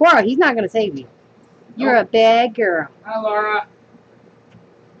looking at Squirrel. He's not going to save you. You're a bad girl. Hi, Laura.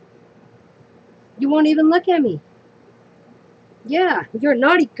 You won't even look at me. Yeah, you're a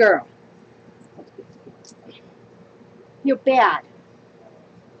naughty girl. You're bad.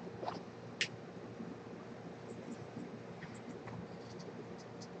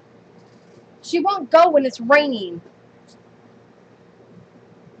 She won't go when it's raining.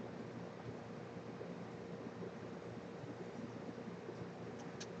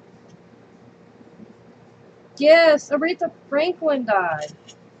 Yes, Aretha Franklin died.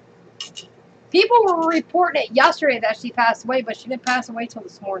 People were reporting it yesterday that she passed away, but she didn't pass away till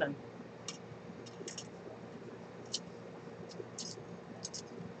this morning.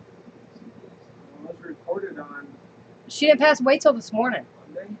 It was reported on She didn't pass away till this morning.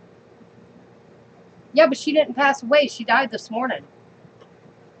 Monday. Yeah, but she didn't pass away. She died this morning.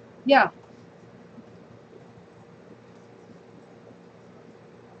 Yeah.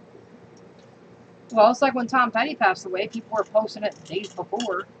 Well, it's like when Tom Petty passed away. People were posting it days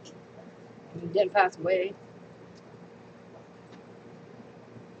before. He didn't pass away.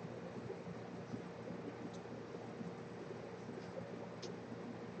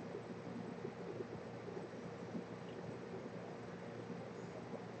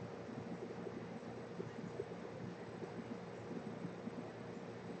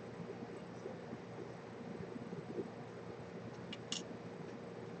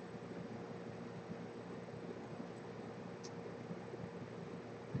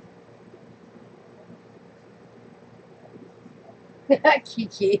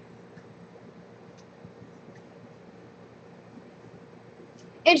 Kiki.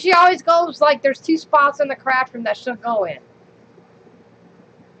 And she always goes like there's 2 spots in the craft room that she'll go in.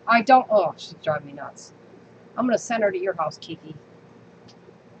 I don't. Oh, she's driving me nuts. I'm going to send her to your house, Kiki.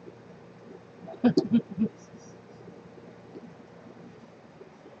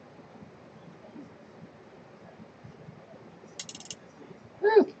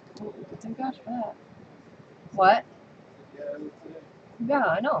 Thank gosh for that. What? Yeah, that's it. Yeah,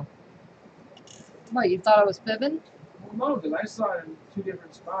 I know. What, you thought I was fibbing? Well, no, because I saw it in 2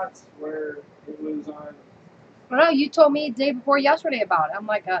 different spots where it was on. I know, you told me the day before yesterday about it. I'm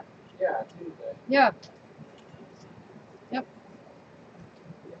like, Yeah, Tuesday. yeah. Yep.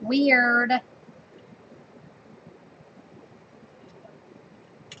 Weird.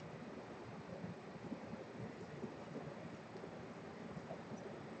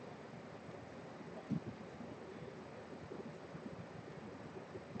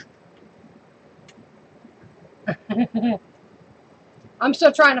 I'm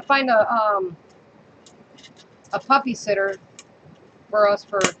still trying to find a puppy sitter for us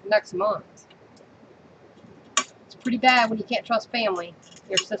for next month. It's pretty bad when you can't trust family,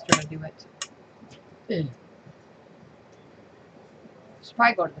 your sister to do it. Should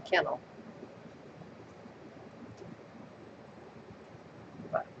probably go to the kennel.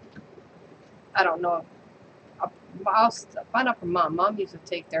 But I don't know. I'll find out from Mom. Mom used to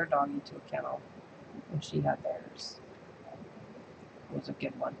take their doggy to a kennel when she had theirs. It was a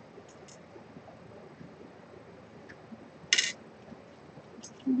good one.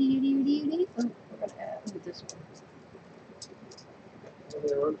 Oh, we're gonna add this one. Want me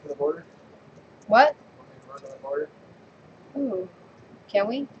to run to the border? What? Want me to run to the border? Ooh, can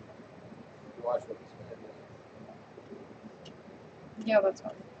we? You watch what this man does. Yeah, that's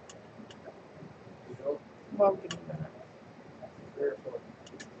fine. You know? Well, give me a minute. 3 or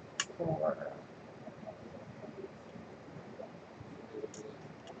 4. 4.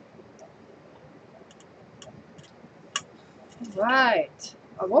 Right.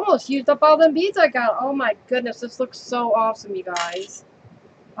 I've almost used up all them beads I got. Oh my goodness, this looks so awesome, you guys.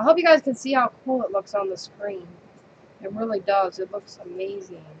 I hope you guys can see how cool it looks on the screen. It really does. It looks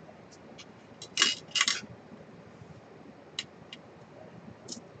amazing.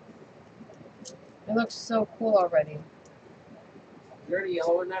 It looks so cool already. Is there any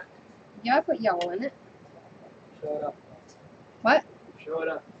yellow in that? Yeah, I put yellow in it. Show it up. What? Show it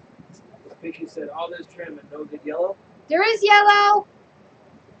up. I think she said all this trim and no good yellow. There is yellow.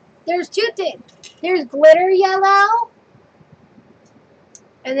 There's 2 things. There's glitter yellow.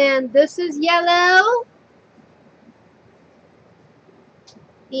 And then this is yellow.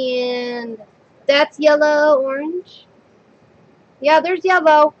 And that's yellow, orange. Yeah, there's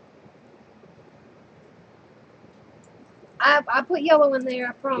yellow. I put yellow in there,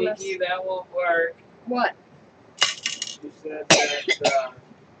 I promise. Kiki, that won't work. What? She said that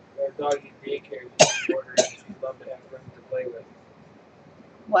their doggy daycare you can order and she'd love to have friends to play with.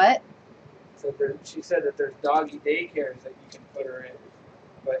 What? She said that there's doggy daycares that you can put her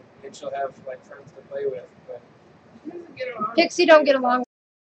in, and she'll have like friends to play with. But she doesn't get along. Pixie don't get along with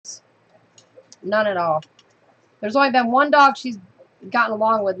us. None at all. There's only been one dog she's gotten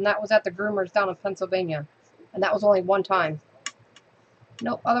along with, and that was at the groomers down in Pennsylvania. And that was only one time.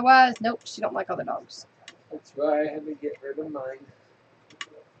 Nope, otherwise, nope, she don't like other dogs. That's why I had to get rid of mine.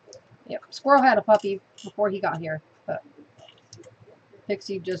 Yep, Squirrel had a puppy before he got here, but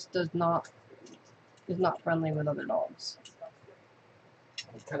Pixie just is not friendly with other dogs.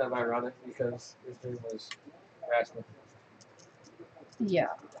 It's kind of ironic because his name was Rascal. Yeah.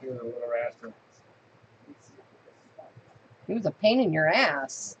 He was a little rascal. He was a pain in your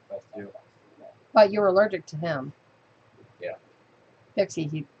ass. That's you. But you were allergic to him. Yeah.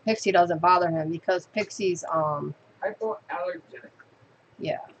 Pixie doesn't bother him because Pixie's Hypoallergenic.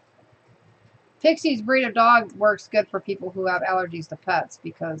 yeah. Pixie's breed of dog works good for people who have allergies to pets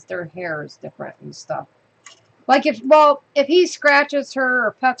because their hair is different and stuff. Like if he scratches her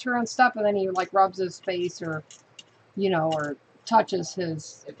or pets her and stuff, and then he like rubs his face or or touches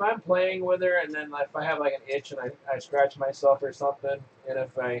his. If I'm playing with her and then if I have like an itch and I scratch myself or something, and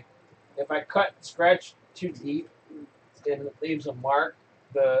if I scratch too deep and it leaves a mark,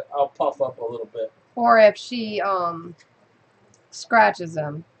 I'll puff up a little bit. Or if she scratches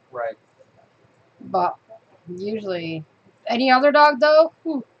him. Right. But usually, any other dog though,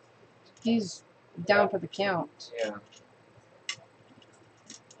 he's down for the count. Yeah.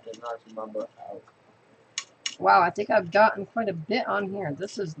 It knocks Mamba out. Wow, I think I've gotten quite a bit on here.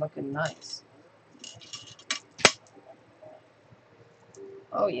 This is looking nice.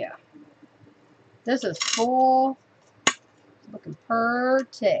 Oh yeah. This is full. It's looking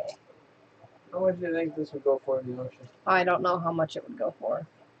pretty. How much do you think this would go for in the auction? I don't know how much it would go for.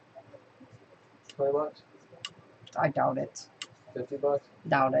 $20? I doubt it. $50?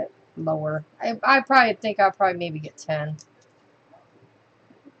 Doubt it. Lower. I probably think I'll probably maybe get 10.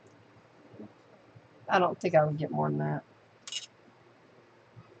 I don't think I would get more than that.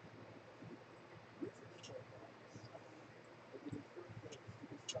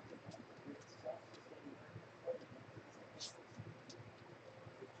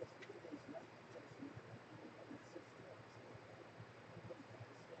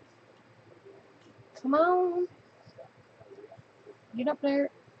 Come on. Get up there.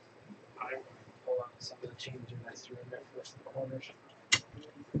 I'm going to pull out some of the change in that threw in there first in the corners.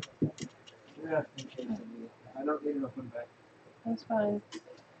 Yeah, I don't need to put it back. That's fine.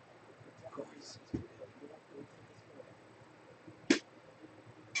 Of course.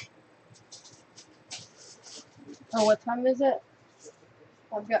 Oh, what time is it?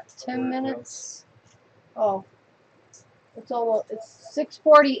 I've got 10 minutes. Oh. It's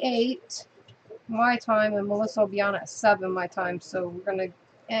 6:48 my time, and Melissa will be on at 7 my time, so we're going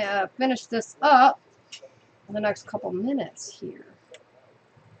to finish this up in the next couple minutes here.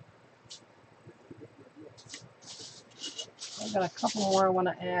 I've got a couple more I want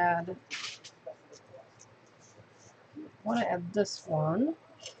to add. I want to add this one.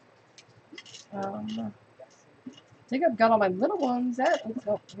 I think I've got all my little ones.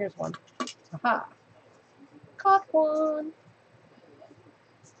 Oh, here's one. Aha. Caught one.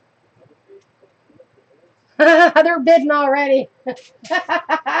 They're bidding already.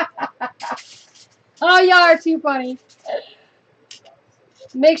 Oh, y'all are too funny.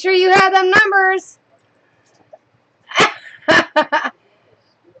 Make sure you have them numbers.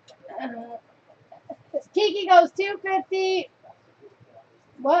 Kiki goes 250.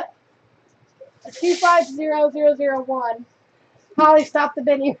 What? 250001. Holly, stop the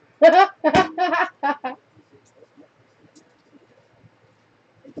bidding.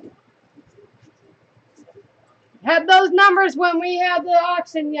 Had those numbers when we had the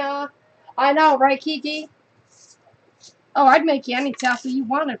auction, yeah. I know, right, Kiki? Oh, I'd make you any tassel you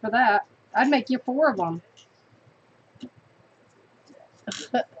wanted for that. I'd make you 4 of them.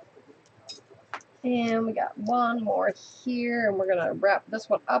 And we got one more here, and we're going to wrap this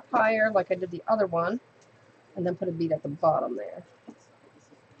one up higher like I did the other one, and then put a bead at the bottom there.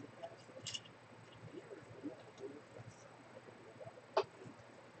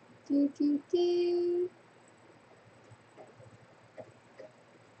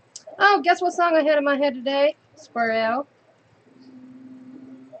 Oh, guess what song I had in my head today? Squirrel.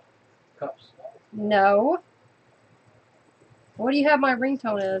 Cups. No. What do you have my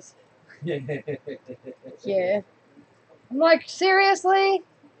ringtone as? Yeah. I'm like, seriously?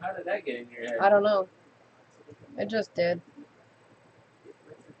 How did that get in your head? I don't know. It just did.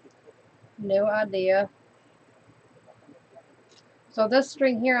 No idea. So this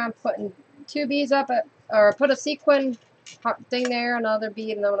string here, I'm putting 2 beads up at, or put a sequin thing there, another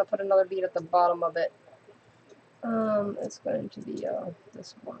bead, and then I'm going to put another bead at the bottom of it. It's going to be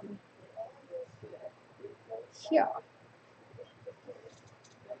this one. Yeah.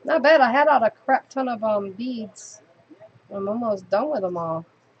 Not bad. I had out a crap ton of beads. I'm almost done with them all.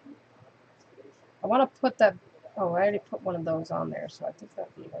 I want to put that. Oh, I already put one of those on there, so I think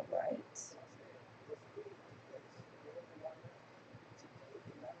that'd be all right.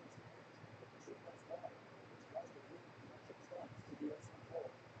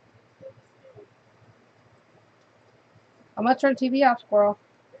 I'm gonna turn TV off, Squirrel.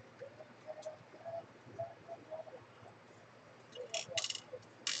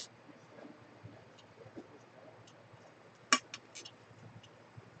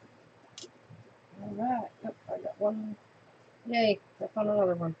 All right. Yep, I got one. Yay! I found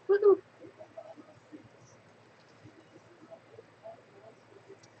another one. Woohoo!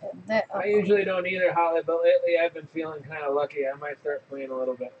 That, I usually don't either, Holly, but lately I've been feeling kind of lucky. I might start playing a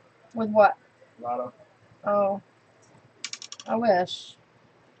little bit. with what? Lotto. Oh, I wish.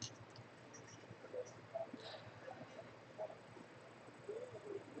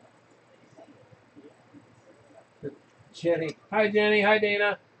 Jenny. Hi, Jenny. Hi,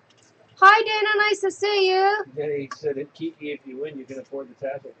 Dana. Hi, Dana. Nice to see you. Jenny said, Kiki, if you win, you can afford the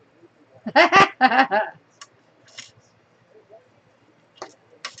tassel.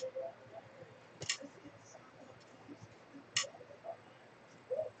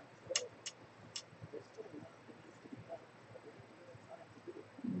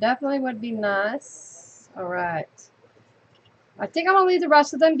 Definitely would be nice. All right. I think I'm going to leave the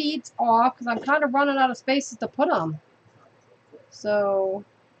rest of them beads off because I'm kind of running out of spaces to put them. So,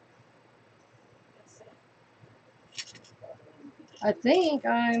 I think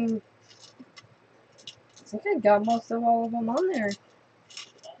I got most of all of them on there.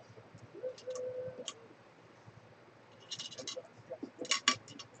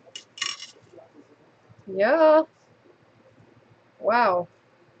 Yeah. Wow.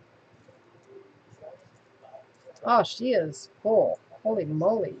 Oh, she is full. Holy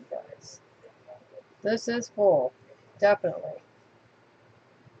moly, you guys. This is full. Definitely.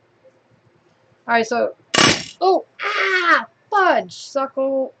 Alright, so... Oh! Ah! Fudge!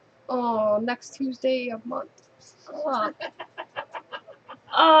 Suckle. Oh, next Tuesday of month. Ah.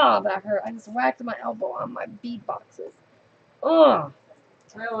 Oh, that hurt. I just whacked my elbow on my bead boxes. Oh.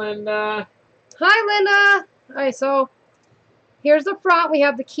 Hi, Linda. Hi, Linda. All right, so here's the front. We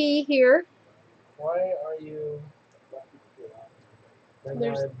have the key here. Why are you?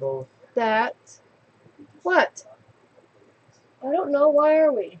 There's both. that. What? I don't know. Why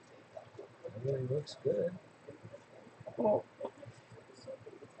are we? It really looks good. Oh.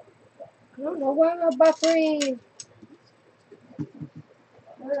 I don't know why I'm buffering.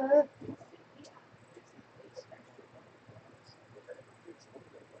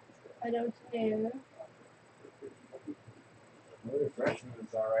 I don't know. The refreshment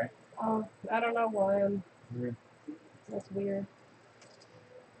is all right. Oh, I don't know why I'm. Weird. That's weird.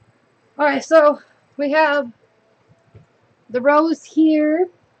 All right, so we have the rose here.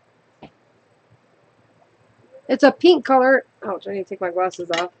 It's a pink color. Ouch, I need to take my glasses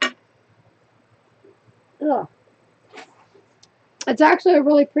off. Ugh. It's actually a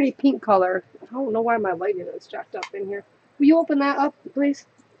really pretty pink color. I don't know why my lighting is jacked up in here. Will you open that up, please?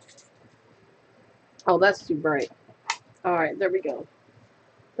 Oh, that's too bright. All right, there we go.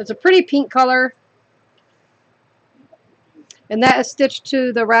 It's a pretty pink color. And that is stitched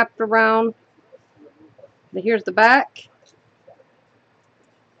to the wrapped around. Here's the back.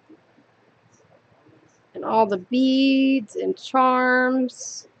 And all the beads and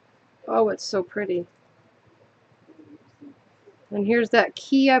charms. Oh, it's so pretty. And here's that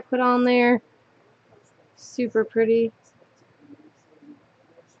key I put on there. Super pretty.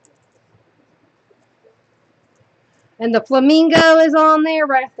 And the flamingo is on there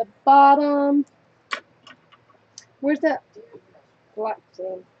right at the bottom. Where's that black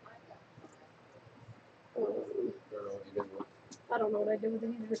thing? I don't know what I did with it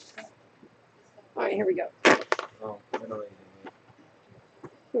either. Alright, here we go. Oh, I know what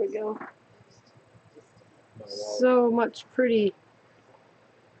you Here we go. mean. So much pretty.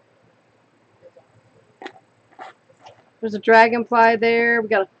 There's a dragonfly there. We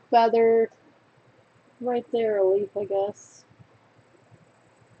got a feather. Right there, a leaf, I guess.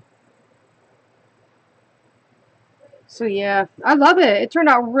 So yeah, I love it. It turned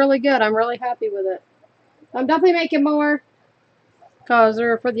out really good. I'm really happy with it. I'm definitely making more because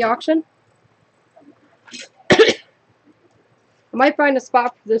they're for the auction. I might find a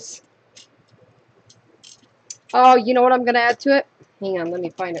spot for this. Oh, you know what I'm going to add to it? Hang on, let me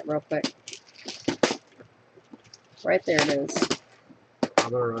find it real quick. Right there it is.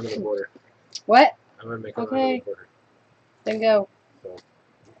 I'm going to run to the border. What? I'm going to make a run to Okay. the border. Then go. So.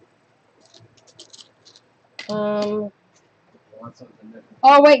 You want something different?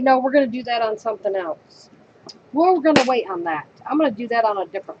 Oh, wait, no, we're going to do that on something else. Well, we're going to wait on that. I'm going to do that on a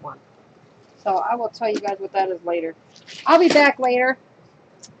different one. So I will tell you guys what that is later. I'll be back later.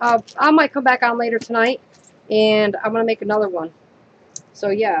 I might come back on later tonight, and I'm going to make another one. So,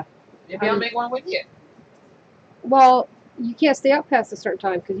 yeah. Maybe I'll make one with you. Well, you can't stay up past a certain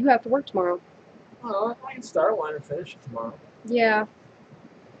time because you have to work tomorrow. Oh, I can start one and finish it tomorrow. Yeah.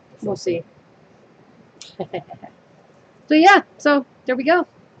 We'll see. So, yeah. So, there we go.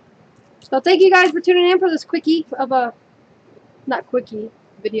 So, thank you guys for tuning in for this quickie of a, not quickie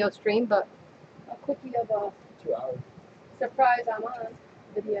video stream, but a quickie of a 2 hours. surprise I'm on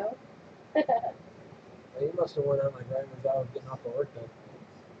video. Well, you must have went on like right as I was getting off of work then.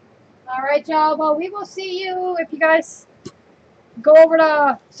 All right, y'all. Well, we will see you if you guys go over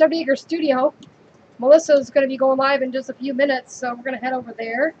to 70 Acre Studio. Melissa's going to be going live in just a few minutes, so we're going to head over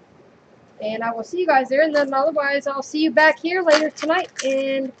there. And I will see you guys there. And then otherwise, I'll see you back here later tonight,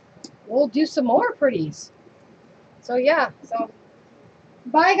 and we'll do some more pretties. So, yeah. So,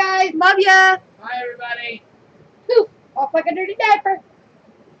 bye, guys. Love ya. Bye, everybody. Whew, off like a dirty diaper.